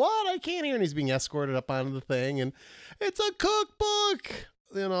he's like, what? I can't hear. And he's being escorted up onto the thing. And it's a cookbook,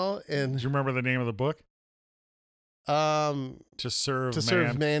 And Do you remember the name of the book? To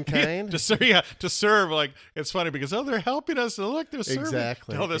serve mankind. To serve, like, it's funny because they're helping us. Look, they're serving.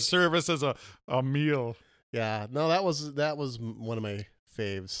 Exactly. No, they serve us as a meal. Yeah, no, that was one of my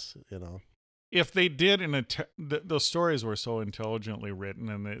faves. If they did, those stories were so intelligently written,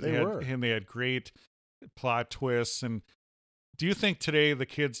 and they had great plot twists. And do you think the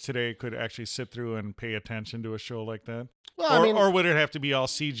kids today could actually sit through and pay attention to a show like that? Well, or would it have to be all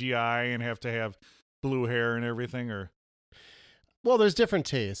CGI and have to have blue hair and everything? Or well, there's different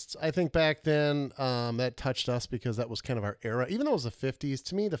tastes. I think back then that touched us because that was kind of our era. Even though it was the 50s,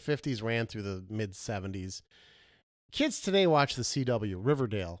 to me, the 50s ran through the mid 70s. Kids today watch the CW,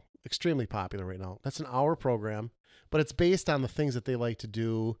 Riverdale, extremely popular right now. That's an hour program, but it's based on the things that they like to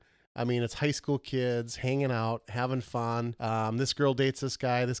do. I mean, it's high school kids hanging out, having fun. This girl dates this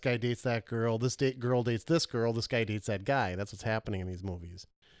guy dates that girl. This girl dates this girl. This guy dates that guy. That's what's happening in these movies.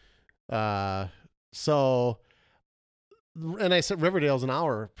 So, and I said Riverdale's an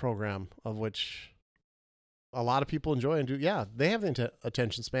hour program, of which a lot of people enjoy and do. Yeah, they have the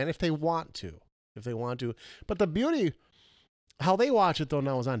attention span if they want to. But the how they watch it, though,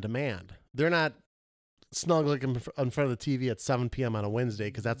 now is on demand. They're not snuggling in front of the TV at 7 p.m. on a Wednesday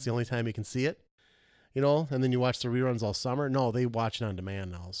because that's the only time you can see it, and then you watch the reruns all summer. No, they watch it on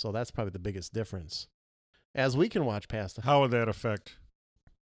demand now. So that's probably the biggest difference. As we can watch past it. How would that affect?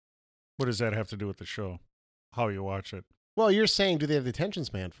 What does that have to do with the show? How you watch it? Well, you're saying, do they have the attention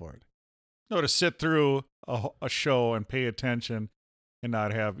span for it? No, to sit through a show and pay attention and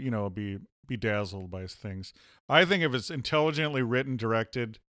not have, be dazzled by things. I think if it's intelligently written,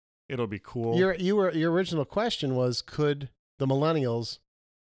 directed, it'll be cool. Your original question was, could the millennials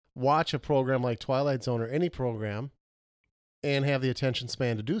watch a program like Twilight Zone or any program and have the attention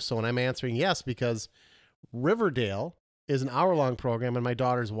span to do so? And I'm answering yes, because Riverdale is an hour-long program, and my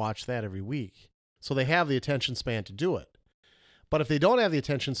daughters watch that every week. So they have the attention span to do it. But if they don't have the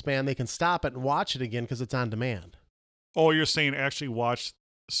attention span, they can stop it and watch it again because it's on demand. Oh, you're saying actually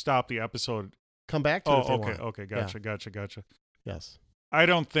stop the episode. Come back to it if they want. Okay, gotcha. Yes. I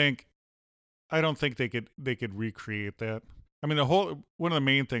don't think they could recreate that. I mean, one of the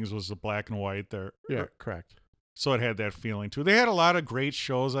main things was the black and white there. Yeah, correct. So it had that feeling too. They had a lot of great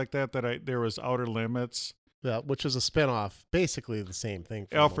shows like that. There was Outer Limits. Yeah, which was a spinoff, basically the same thing.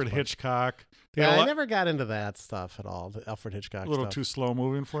 Alfred Hitchcock. I never got into that stuff at all. The Alfred Hitchcock. A little too slow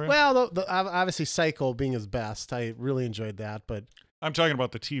moving for you. Well, obviously Psycho being his best, I really enjoyed that. But I'm talking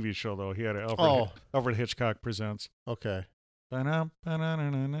about the TV show though. He had Alfred Hitchcock Presents. Okay. How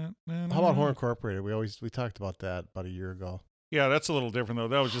about Horror Incorporated? We talked about that about a year ago. Yeah, that's a little different though.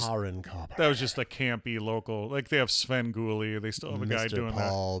 That was just Horror Incorporated. That was just a campy local. Like they have Sven Gulli. They still have a guy doing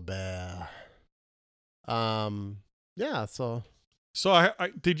Paul Bear. Yeah. So I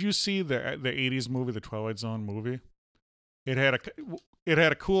did you see the 80s movie, the Twilight Zone movie? It had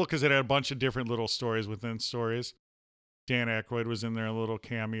a cool because it had a bunch of different little stories within stories. Dan Aykroyd was in there, a little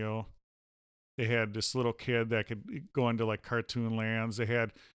cameo. They had this little kid that could go into like cartoon lands. They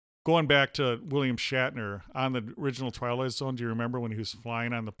had going back to William Shatner on the original Twilight Zone. Do you remember when he was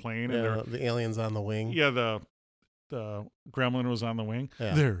flying on the plane? Yeah, and the aliens on the wing. Yeah, the gremlin was on the wing.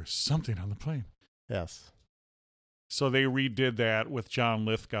 Yeah. There's something on the plane. Yes. So they redid that with John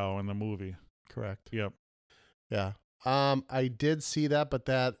Lithgow in the movie. Correct. Yep. Yeah. I did see that, but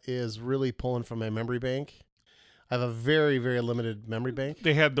that is really pulling from my memory bank. I have a very, very limited memory bank.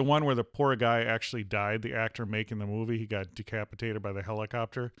 They had the one where the poor guy actually died, the actor making the movie. He got decapitated by the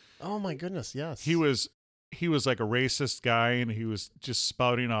helicopter. Oh my goodness, yes. He was like a racist guy, and he was just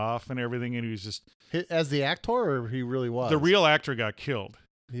spouting off and everything, and he was just... As the actor, or he really was? The real actor got killed.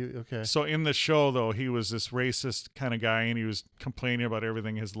 Okay. So in the show, though, he was this racist kind of guy, and he was complaining about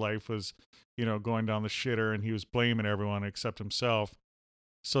everything. His life was, going down the shitter, and he was blaming everyone except himself.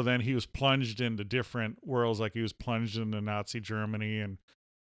 So then he was plunged into different worlds, like he was plunged into Nazi Germany and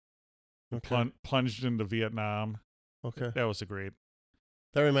plunged into Vietnam. Okay. That was great.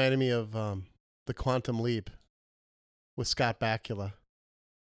 That reminded me of The Quantum Leap with Scott Bakula.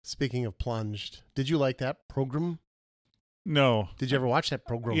 Speaking of plunged, did you like that program? No. Did you ever watch that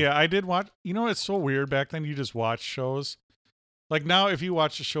program? Yeah, I did watch. It's so weird. Back then, you just watched shows. Like now, if you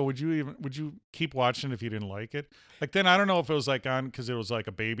watch a show, would you keep watching if you didn't like it? Like then, I don't know if it was like on because it was like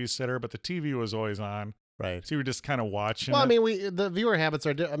a babysitter, but the TV was always on. Right. So you were just kind of watching. Well, it. I mean, the viewer habits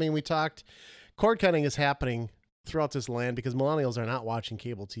are. We talked. Cord cutting is happening throughout this land because millennials are not watching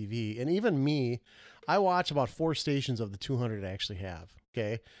cable TV, and even me, I watch about 4 stations of the 200 I actually have.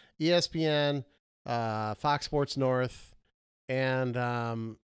 Okay, ESPN, Fox Sports North, and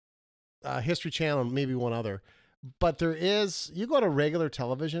History Channel, maybe one other. But you go to regular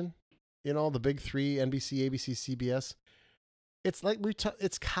television, the big three, NBC, ABC, CBS. It's like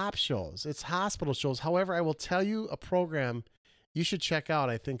it's cop shows, it's hospital shows. However, I will tell you a program you should check out.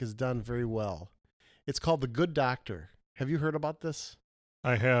 I think is done very well. It's called The Good Doctor. Have you heard about this?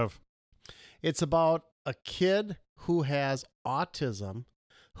 I have. It's about a kid who has autism,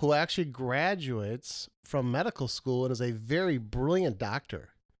 who actually graduates from medical school and is a very brilliant doctor,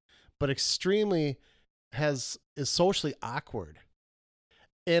 but extremely is socially awkward.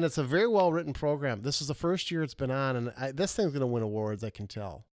 And it's a very well-written program. This is the first year it's been on, and this thing's going to win awards, I can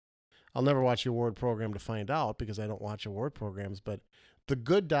tell. I'll never watch the award program to find out because I don't watch award programs, but The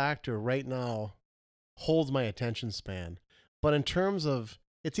Good Doctor right now holds my attention span. But in terms of,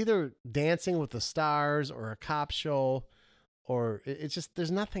 it's either Dancing with the Stars or a cop show, or it's just,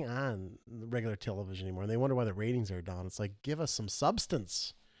 there's nothing on regular television anymore. And they wonder why the ratings are down. It's like, give us some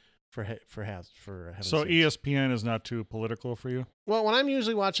substance for heaven's So sakes. ESPN is not too political for you? Well, when I'm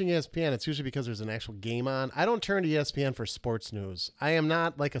usually watching ESPN, it's usually because there's an actual game on. I don't turn to ESPN for sports news. I am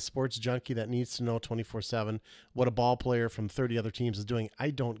not like a sports junkie that needs to know 24/7 what a ball player from 30 other teams is doing. I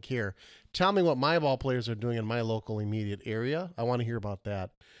don't care. Tell me what my ball players are doing in my local immediate area. I want to hear about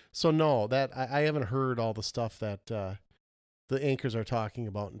that. So no, that I haven't heard all the stuff that the anchors are talking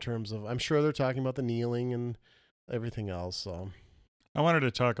about in terms of, I'm sure they're talking about the kneeling and everything else. So I wanted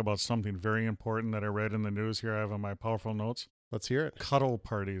to talk about something very important that I read in the news here. I have on my powerful notes. let's hear it. Cuddle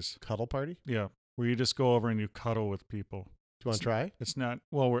parties. Cuddle party? Yeah. Where you just go over and you cuddle with people. Do you want to try? It's not,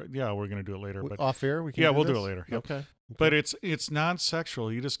 well, we're going to do it later. But Off air? We can yeah, we'll do this? it later. Yep. Okay. But it's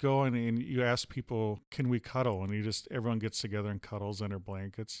non-sexual. You just go in and you ask people, can we cuddle? And everyone gets together and cuddles under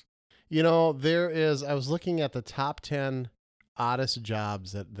blankets. I was looking at the top 10 oddest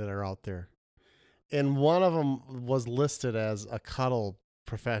jobs that are out there. And one of them was listed as a cuddle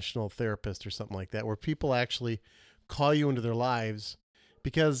professional therapist or something like that, where people actually call you into their lives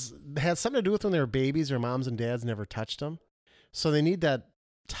because it had something to do with when they were babies, their moms and dads never touched them. So they need that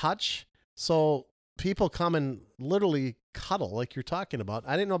touch. So people come and literally cuddle like you're talking about.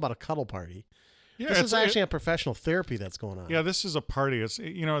 I didn't know about a cuddle party. Yeah, This is actually a professional therapy that's going on. Yeah, this is a party.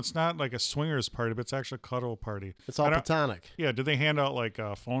 It's not like a swingers party, but it's actually a cuddle party. It's all platonic. Yeah, do they hand out like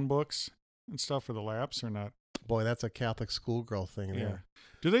phone books and stuff for the laps or not? Boy, that's a Catholic schoolgirl thing. Yeah. There.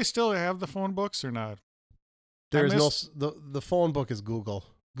 Do they still have the phone books or not? The phone book is Google.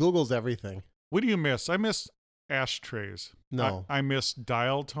 Google's everything. What do you miss? I miss ashtrays. No. I miss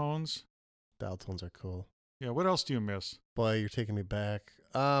dial tones. Dial tones are cool. Yeah, what else do you miss? Boy, you're taking me back.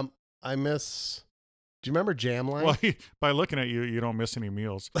 I miss. Do you remember Jamline? Well, by looking at you, you don't miss any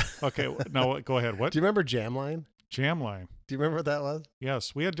meals. Okay, now go ahead. What? Do you remember Jamline? Jamline. Do you remember what that was?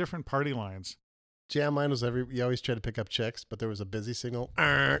 Yes, we had different party lines. Jamline was you always tried to pick up chicks, but there was a busy signal.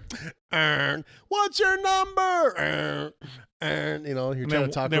 What's your number? You're trying to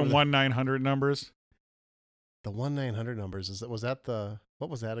talk. Then 1-900 numbers. The 1-900 numbers what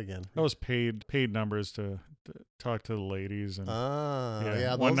was that again? That was paid numbers to talk to the ladies and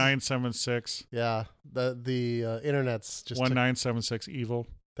yeah, 1976. Yeah, the internet's just 1976 evil.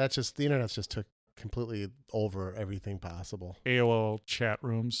 The internet's just took completely over everything possible. AOL chat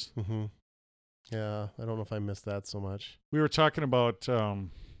rooms. Mm-hmm. Yeah, I don't know if I missed that so much. We were talking about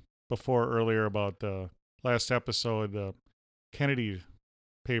earlier about the last episode. The Kennedy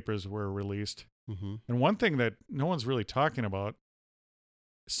papers were released, and one thing that no one's really talking about.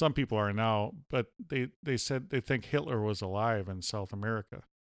 Some people are now, but they said they think Hitler was alive in South America.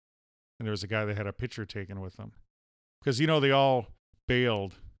 And there was a guy that had a picture taken with him. Because, they all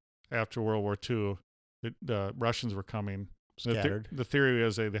bailed after World War II. The Russians were coming. Scattered. The theory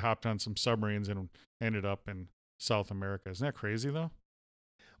is they hopped on some submarines and ended up in South America. Isn't that crazy, though?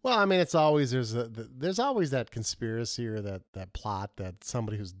 Well, I mean, it's always, there's always that conspiracy or that plot that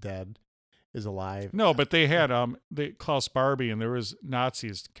somebody who's dead is alive. No, but they had Klaus Barbie, and there was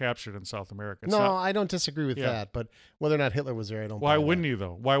Nazis captured in South America. I don't disagree with that, but whether or not Hitler was there, I don't. Why wouldn't he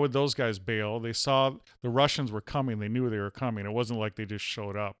though? Why would those guys bail? They saw the Russians were coming. They knew they were coming. It wasn't like they just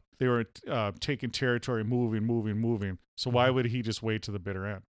showed up. They were taking territory, moving. So why would he just wait to the bitter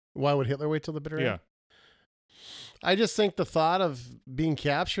end? Why would Hitler wait till the bitter end? Yeah. I just think the thought of being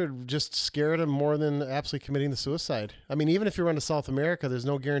captured just scared him more than absolutely committing the suicide. I mean, even if you run to South America, there's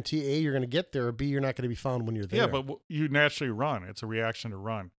no guarantee, A, you're going to get there, or B, you're not going to be found when you're there. Yeah, but you naturally run. It's a reaction to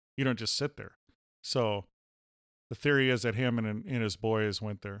run. You don't just sit there. So the theory is that him and his boys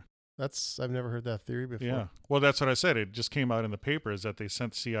went there. I've never heard that theory before. Yeah. Well, that's what I said. It just came out in the papers that they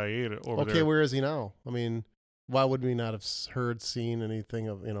sent CIA over there. Okay, where is he now? I mean, why would we not have seen anything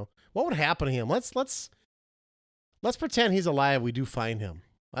of, what would happen to him? Let's pretend he's alive. We do find him.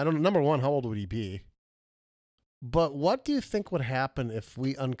 I don't know. Number one, how old would he be? But what do you think would happen if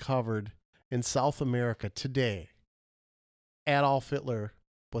we uncovered in South America today Adolf Hitler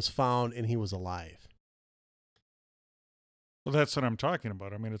was found and he was alive? Well, that's what I'm talking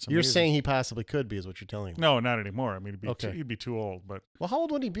about. I mean, it's amazing. You're saying he possibly could be, is what you're telling me. No, not anymore. I mean, Okay. he'd be too old. But Well, how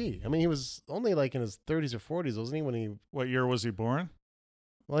old would he be? I mean, he was only like in his 30s or 40s, wasn't he? When he what year was he born?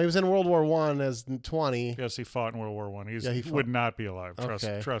 Well, he was in World War I as 20. Yes, he fought in World War One. Yeah, he fought. Would not be alive.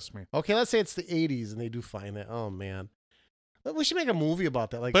 Okay. Trust me. Okay, let's say it's the 80s and they do find that. Oh, man. We should make a movie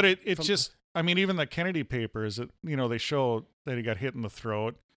about that. Like, But it's just, I mean, even the Kennedy papers, they show that he got hit in the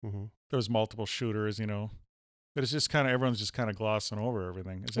throat. Mhm. There was multiple shooters, But it's just kind of, everyone's just kind of glossing over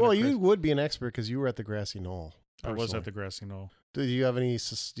everything. Isn't Well, it crazy? you would be an expert because you were at the Grassy Knoll. I was personally. at the Grassy Knoll. Do you have any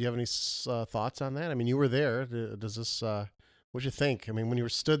thoughts on that? I mean, you were there. Does this? What'd you think? I mean, when you were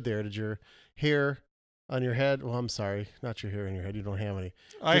stood there, did your hair on your head? Well, I'm sorry, not your hair on your head. You don't have any.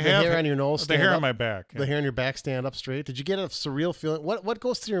 I Did the have hair on your nose. the stand hair up? on my back. The hair on your back stand up straight. Did you get a surreal feeling? What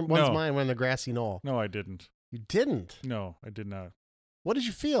goes through one's No. mind when the Grassy Knoll? No, I didn't. You didn't. No, I did not. What did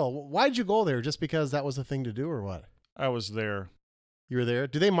you feel? Why did you go there? Just because that was the thing to do, or what? I was there. You were there.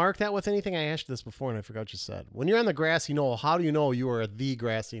 Do they mark that with anything? I asked you this before and I forgot what you said. When you're on the Grassy Knoll, how do you know you are at the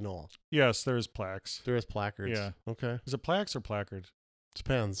Grassy Knoll? Yes, there's plaques. There is placards. Yeah. Okay. Is it plaques or placards?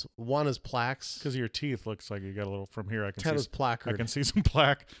 Depends. One is plaques. Because your teeth looks like you got a little from here. I can 10 see. is placard. I can see some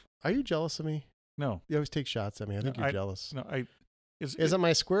plaque. Are you jealous of me? No, You always take shots at me. I think No, you're jealous. no. Is Is it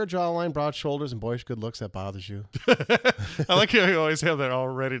my square jawline, broad shoulders, and boyish good looks that bothers you? I like how you always have that all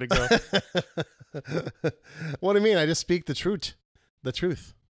ready to go. What do you mean? I just speak the truth. The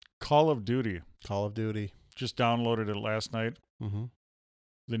truth. Call of Duty. Call of Duty. Just downloaded it last night. Mm-hmm.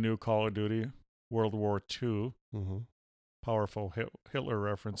 The new Call of Duty, World War II. Mm-hmm. Powerful Hitler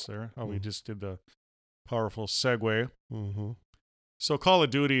reference there. How we Mhm. just did the powerful segue. Mm-hmm. So Call of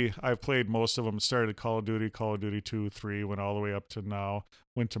Duty, I've played most of them. Started Call of Duty 2, 3, went all the way up to now.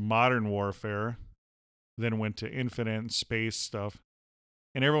 Went to Modern Warfare, then went to Infinite and space stuff.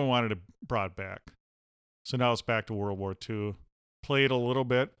 And everyone wanted it brought back. So now it's back to World War II. Played a little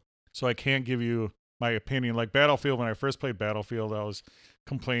bit, so I can't give you my opinion. Like Battlefield, when I first played Battlefield, I was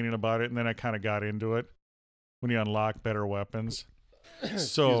complaining about it, and then I kind of got into it when you unlock better weapons. So,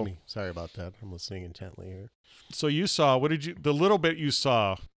 Excuse me. Sorry about that. I'm listening intently here. So you saw, the little bit you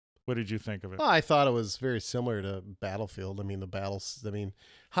saw, what did you think of it? Well, I thought it was very similar to Battlefield. I mean,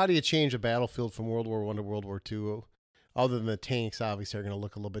 how do you change a battlefield from World War I to World War II? Other than the tanks, obviously, are going to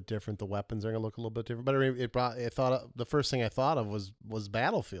look a little bit different. The weapons are going to look a little bit different. But the first thing I thought of was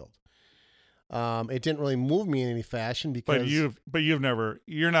Battlefield. It didn't really move me in any fashion because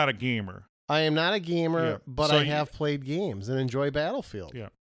You're not a gamer. I am not a gamer, Yeah. but So I have played games and enjoy Battlefield. Yeah.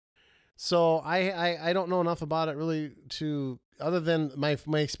 So I don't know enough about it really other than my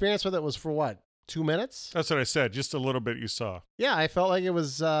experience with it was for what, 2 minutes? That's what I said. Just a little bit you saw. Yeah, I felt like it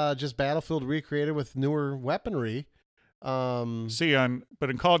was just Battlefield recreated with newer weaponry. But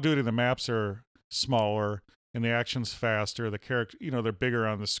in Call of Duty, the maps are smaller and the action's faster. The character, they're bigger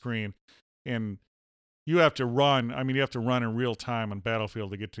on the screen, and you have to run. I mean, you have to run in real time on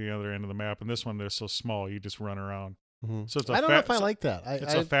Battlefield to get to the other end of the map. And this one, they're so small, you just run around. Mhm. So it's I don't know if I like that.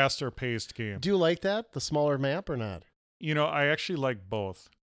 It's a faster paced game. Do you like that, the smaller map, or not? I actually like both.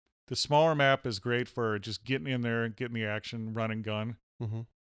 The smaller map is great for just getting in there and getting the action, run and gun. Mm-hmm.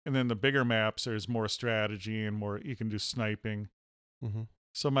 And then the bigger maps, there's more strategy and more, you can do sniping. Mm-hmm.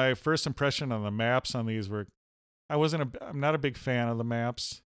 So my first impression on the maps on these were, I'm not a big fan of the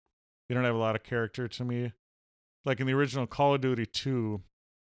maps. They don't have a lot of character to me. Like in the original Call of Duty 2,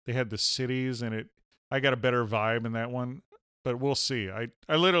 they had the cities, and I got a better vibe in that one. But we'll see. I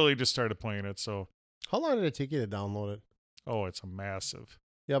literally just started playing it, so. How long did it take you to download it? Oh, it's a massive.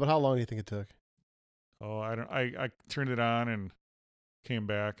 Yeah, but how long do you think it took? Oh, I turned it on and came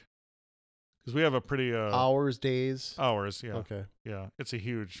back. Because we have a pretty... Hours, days? Hours, yeah. Okay. Yeah, it's a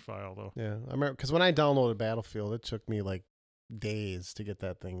huge file, though. Yeah, I remember, because when I downloaded Battlefield, it took me like days to get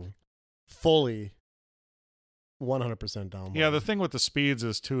that thing fully 100% downloaded. Yeah, the thing with the speeds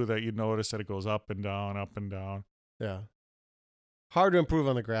is, too, that you notice that it goes up and down, up and down. Yeah. Hard to improve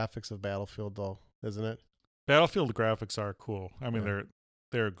on the graphics of Battlefield, though, isn't it? Battlefield graphics are cool. I mean, Yeah.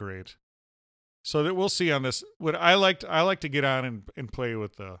 they're great. So that we'll see on this. What I like to get on and play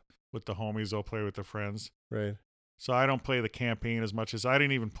with the homies. I'll play with the friends. Right. So I don't play the campaign as much as I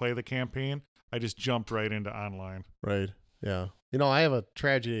didn't even play the campaign. I just jumped right into online. Right. Yeah. I have a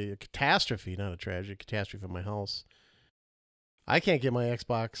catastrophe in my house. I can't get my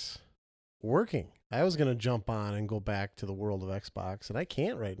Xbox working. I was going to jump on and go back to the world of Xbox, and I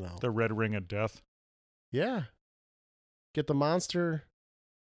can't right now. The Red Ring of Death. Yeah. Get the monster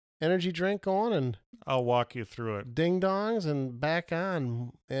energy drink going and I'll walk you through it. ding dongs and back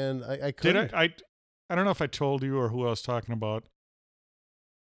on. And I couldn't. I don't know if I told you or who I was talking about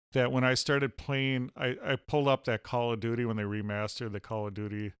that when I started playing, I pulled up that Call of Duty when they remastered the Call of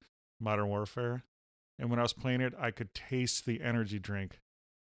Duty Modern Warfare. And when I was playing it, I could taste the energy drink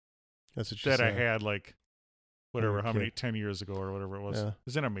That's what you that I said. had like whatever, how Okay. many, 10 years ago or whatever it was. Yeah.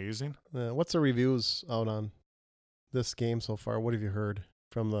 Isn't it amazing? What's the reviews out on this game so far? What have you heard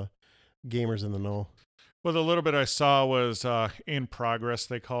from the gamers in the know? Well, the little bit I saw was in progress,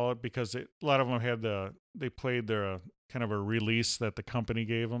 they call it, because a lot of them had they played their kind of a release that the company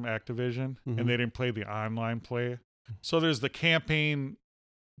gave them, Activision, Mhm. and they didn't play the online play. So there's the campaign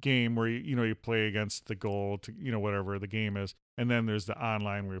game where you play against the goal to whatever the game is, and then there's the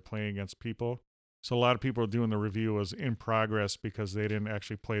online where you're playing against people. So a lot of people are doing the review as in progress because they didn't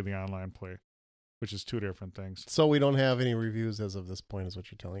actually play the online play, which is two different things. So we don't have any reviews as of this point, is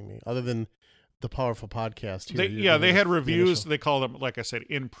what you're telling me, other than the powerful podcast here. They had reviews. initial- They called them, like I said,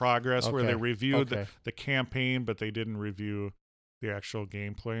 in progress, where they Okay. reviewed Okay. the campaign, but they didn't review the actual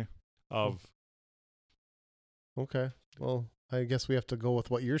gameplay of. Okay. Well, I guess we have to go with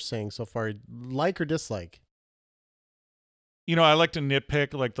what you're saying so far. Like or dislike? I like to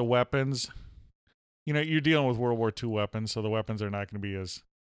nitpick like the weapons. You're dealing with World War II weapons, so the weapons are not going to be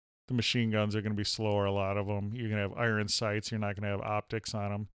the machine guns are going to be slower, a lot of them. You're going to have iron sights. You're not going to have optics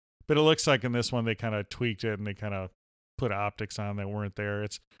on them. But it looks like in this one they kind of tweaked it and they kind of put optics on that weren't there.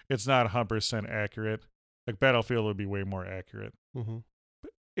 It's not 100% accurate. Like Battlefield would be way more accurate. Mm-hmm.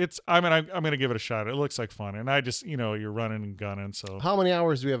 I'm going to give it a shot. It looks like fun. And I just, you're running and gunning. So How many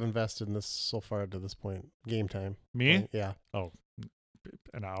hours do we have invested in this so far to this point? Game time. me, Right? Yeah.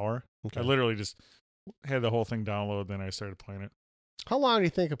 an hour. Okay. I literally just had the whole thing download. Then I started playing it. How long do you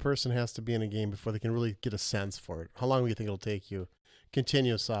think a person has to be in a game before they can really get a sense for it? How long do you think it'll take you?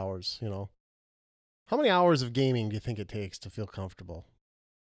 Continuous hours, How many hours of gaming do you think it takes to feel comfortable?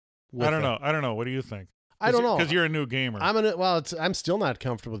 with I don't it? know. What do you think? I don't know. Because you're a new gamer. I'm still not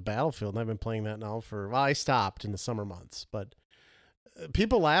comfortable with Battlefield, and I've been playing that now I stopped in the summer months, but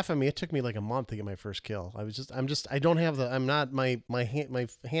people laugh at me. It took me like a month to get my first kill. I don't have my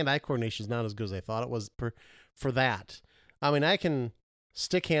hand-eye coordination is not as good as I thought it was for that. I mean, I can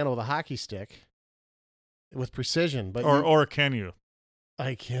stick handle with a hockey stick with precision, but or can you?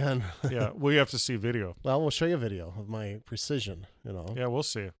 I can. Yeah, we have to see video. Well, we'll show you a video of my precision, Yeah, we'll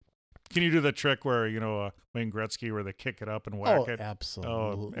see. Can you do the trick where, Wayne Gretzky, where they kick it up and whack it? Absolutely.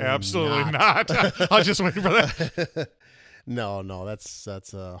 Oh, absolutely not. I was just waiting for that. No, that's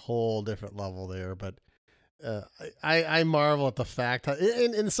a whole different level there. But I marvel at the fact,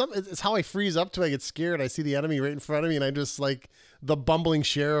 it's how I freeze up to. I get scared. I see the enemy right in front of me, and I'm just like the bumbling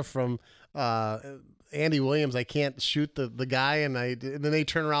sheriff from Andy Williams. I can't shoot the guy, and then they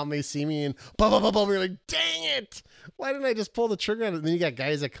turn around, and they see me, and blah blah blah blah. You're like, dang it! Why didn't I just pull the trigger on it? And then you got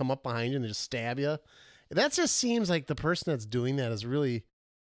guys that come up behind you and just stab you. That just seems like the person that's doing that is really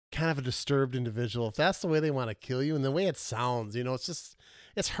kind of a disturbed individual. If that's the way they want to kill you, and the way it sounds,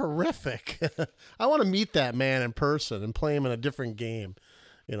 it's horrific. I want to meet that man in person and play him in a different game,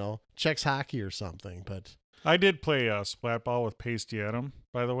 Czechs hockey or something. But I did play Splatball with Pasty Adam,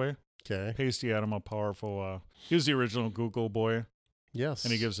 by the way. okay, Pasty Adam, a powerful, he was the original Google boy, yes,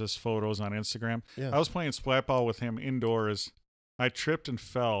 and he gives us photos on Instagram. yes. I was playing Splatball with him indoors. I tripped and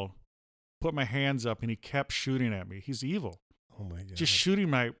fell, put my hands up, and he kept shooting at me. He's evil. Oh my god, Just shooting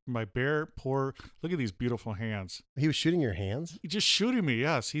my bare, poor, look at these beautiful hands. he was shooting your hands, He's just shooting me,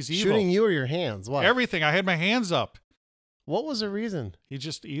 yes. He's evil. shooting you or your hands. What? Everything. I had my hands up. What was the reason? He's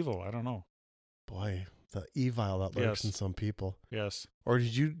just evil. I don't know. Boy, the evil that lurks Yes. in some people. Yes. Or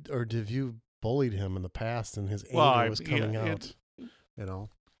have you bullied him in the past and his anger Well, was coming yeah, out?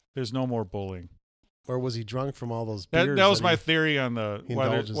 There's no more bullying. Or was he drunk from all those beers? That was my he- theory on he why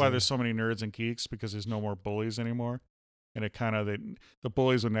indulges in. there's so many nerds and geeks, because there's no more bullies anymore. And it kind of, the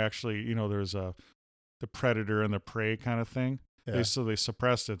bullies would actually, there's the predator and the prey kind of thing. Yeah. So they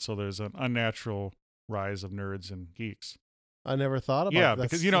suppressed it. So there's an unnatural rise of nerds and geeks. I never thought about Yeah, that.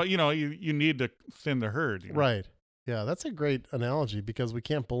 because you need to thin the herd. Right. Yeah, that's a great analogy because we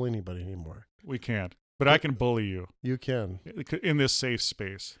can't bully anybody anymore. We can't, but I can bully you You can in this safe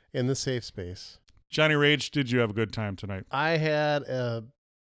space. in the safe space. Johnny Rage, did you have a good time tonight? I had a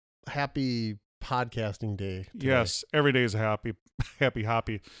happy podcasting day. Today. Yes, every day is a happy. Have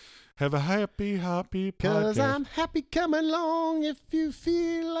a happy podcast. 'Cause I'm happy coming along if you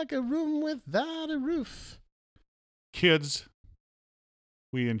feel like a room without a roof. Kids,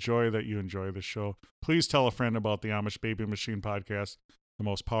 we enjoy that you enjoy the show. Please tell a friend about the Amish Baby Machine podcast, the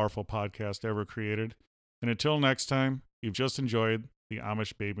most powerful podcast ever created. And until next time, you've just enjoyed the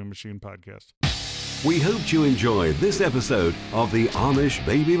Amish Baby Machine Podcast. We hoped you enjoyed this episode of the Amish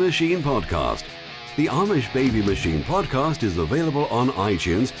Baby Machine Podcast. The Amish Baby Machine Podcast is available on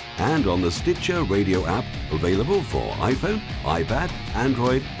iTunes and on the Stitcher Radio app, available for iPhone, iPad,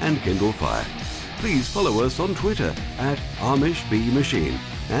 Android, and Kindle Fire. Please follow us on Twitter at AmishBMachine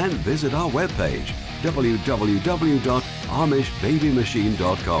and visit our webpage,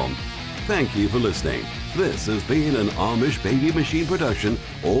 www.amishbabymachine.com. Thank you for listening. This has been an Amish Baby Machine production,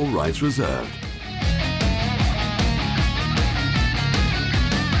 all rights reserved.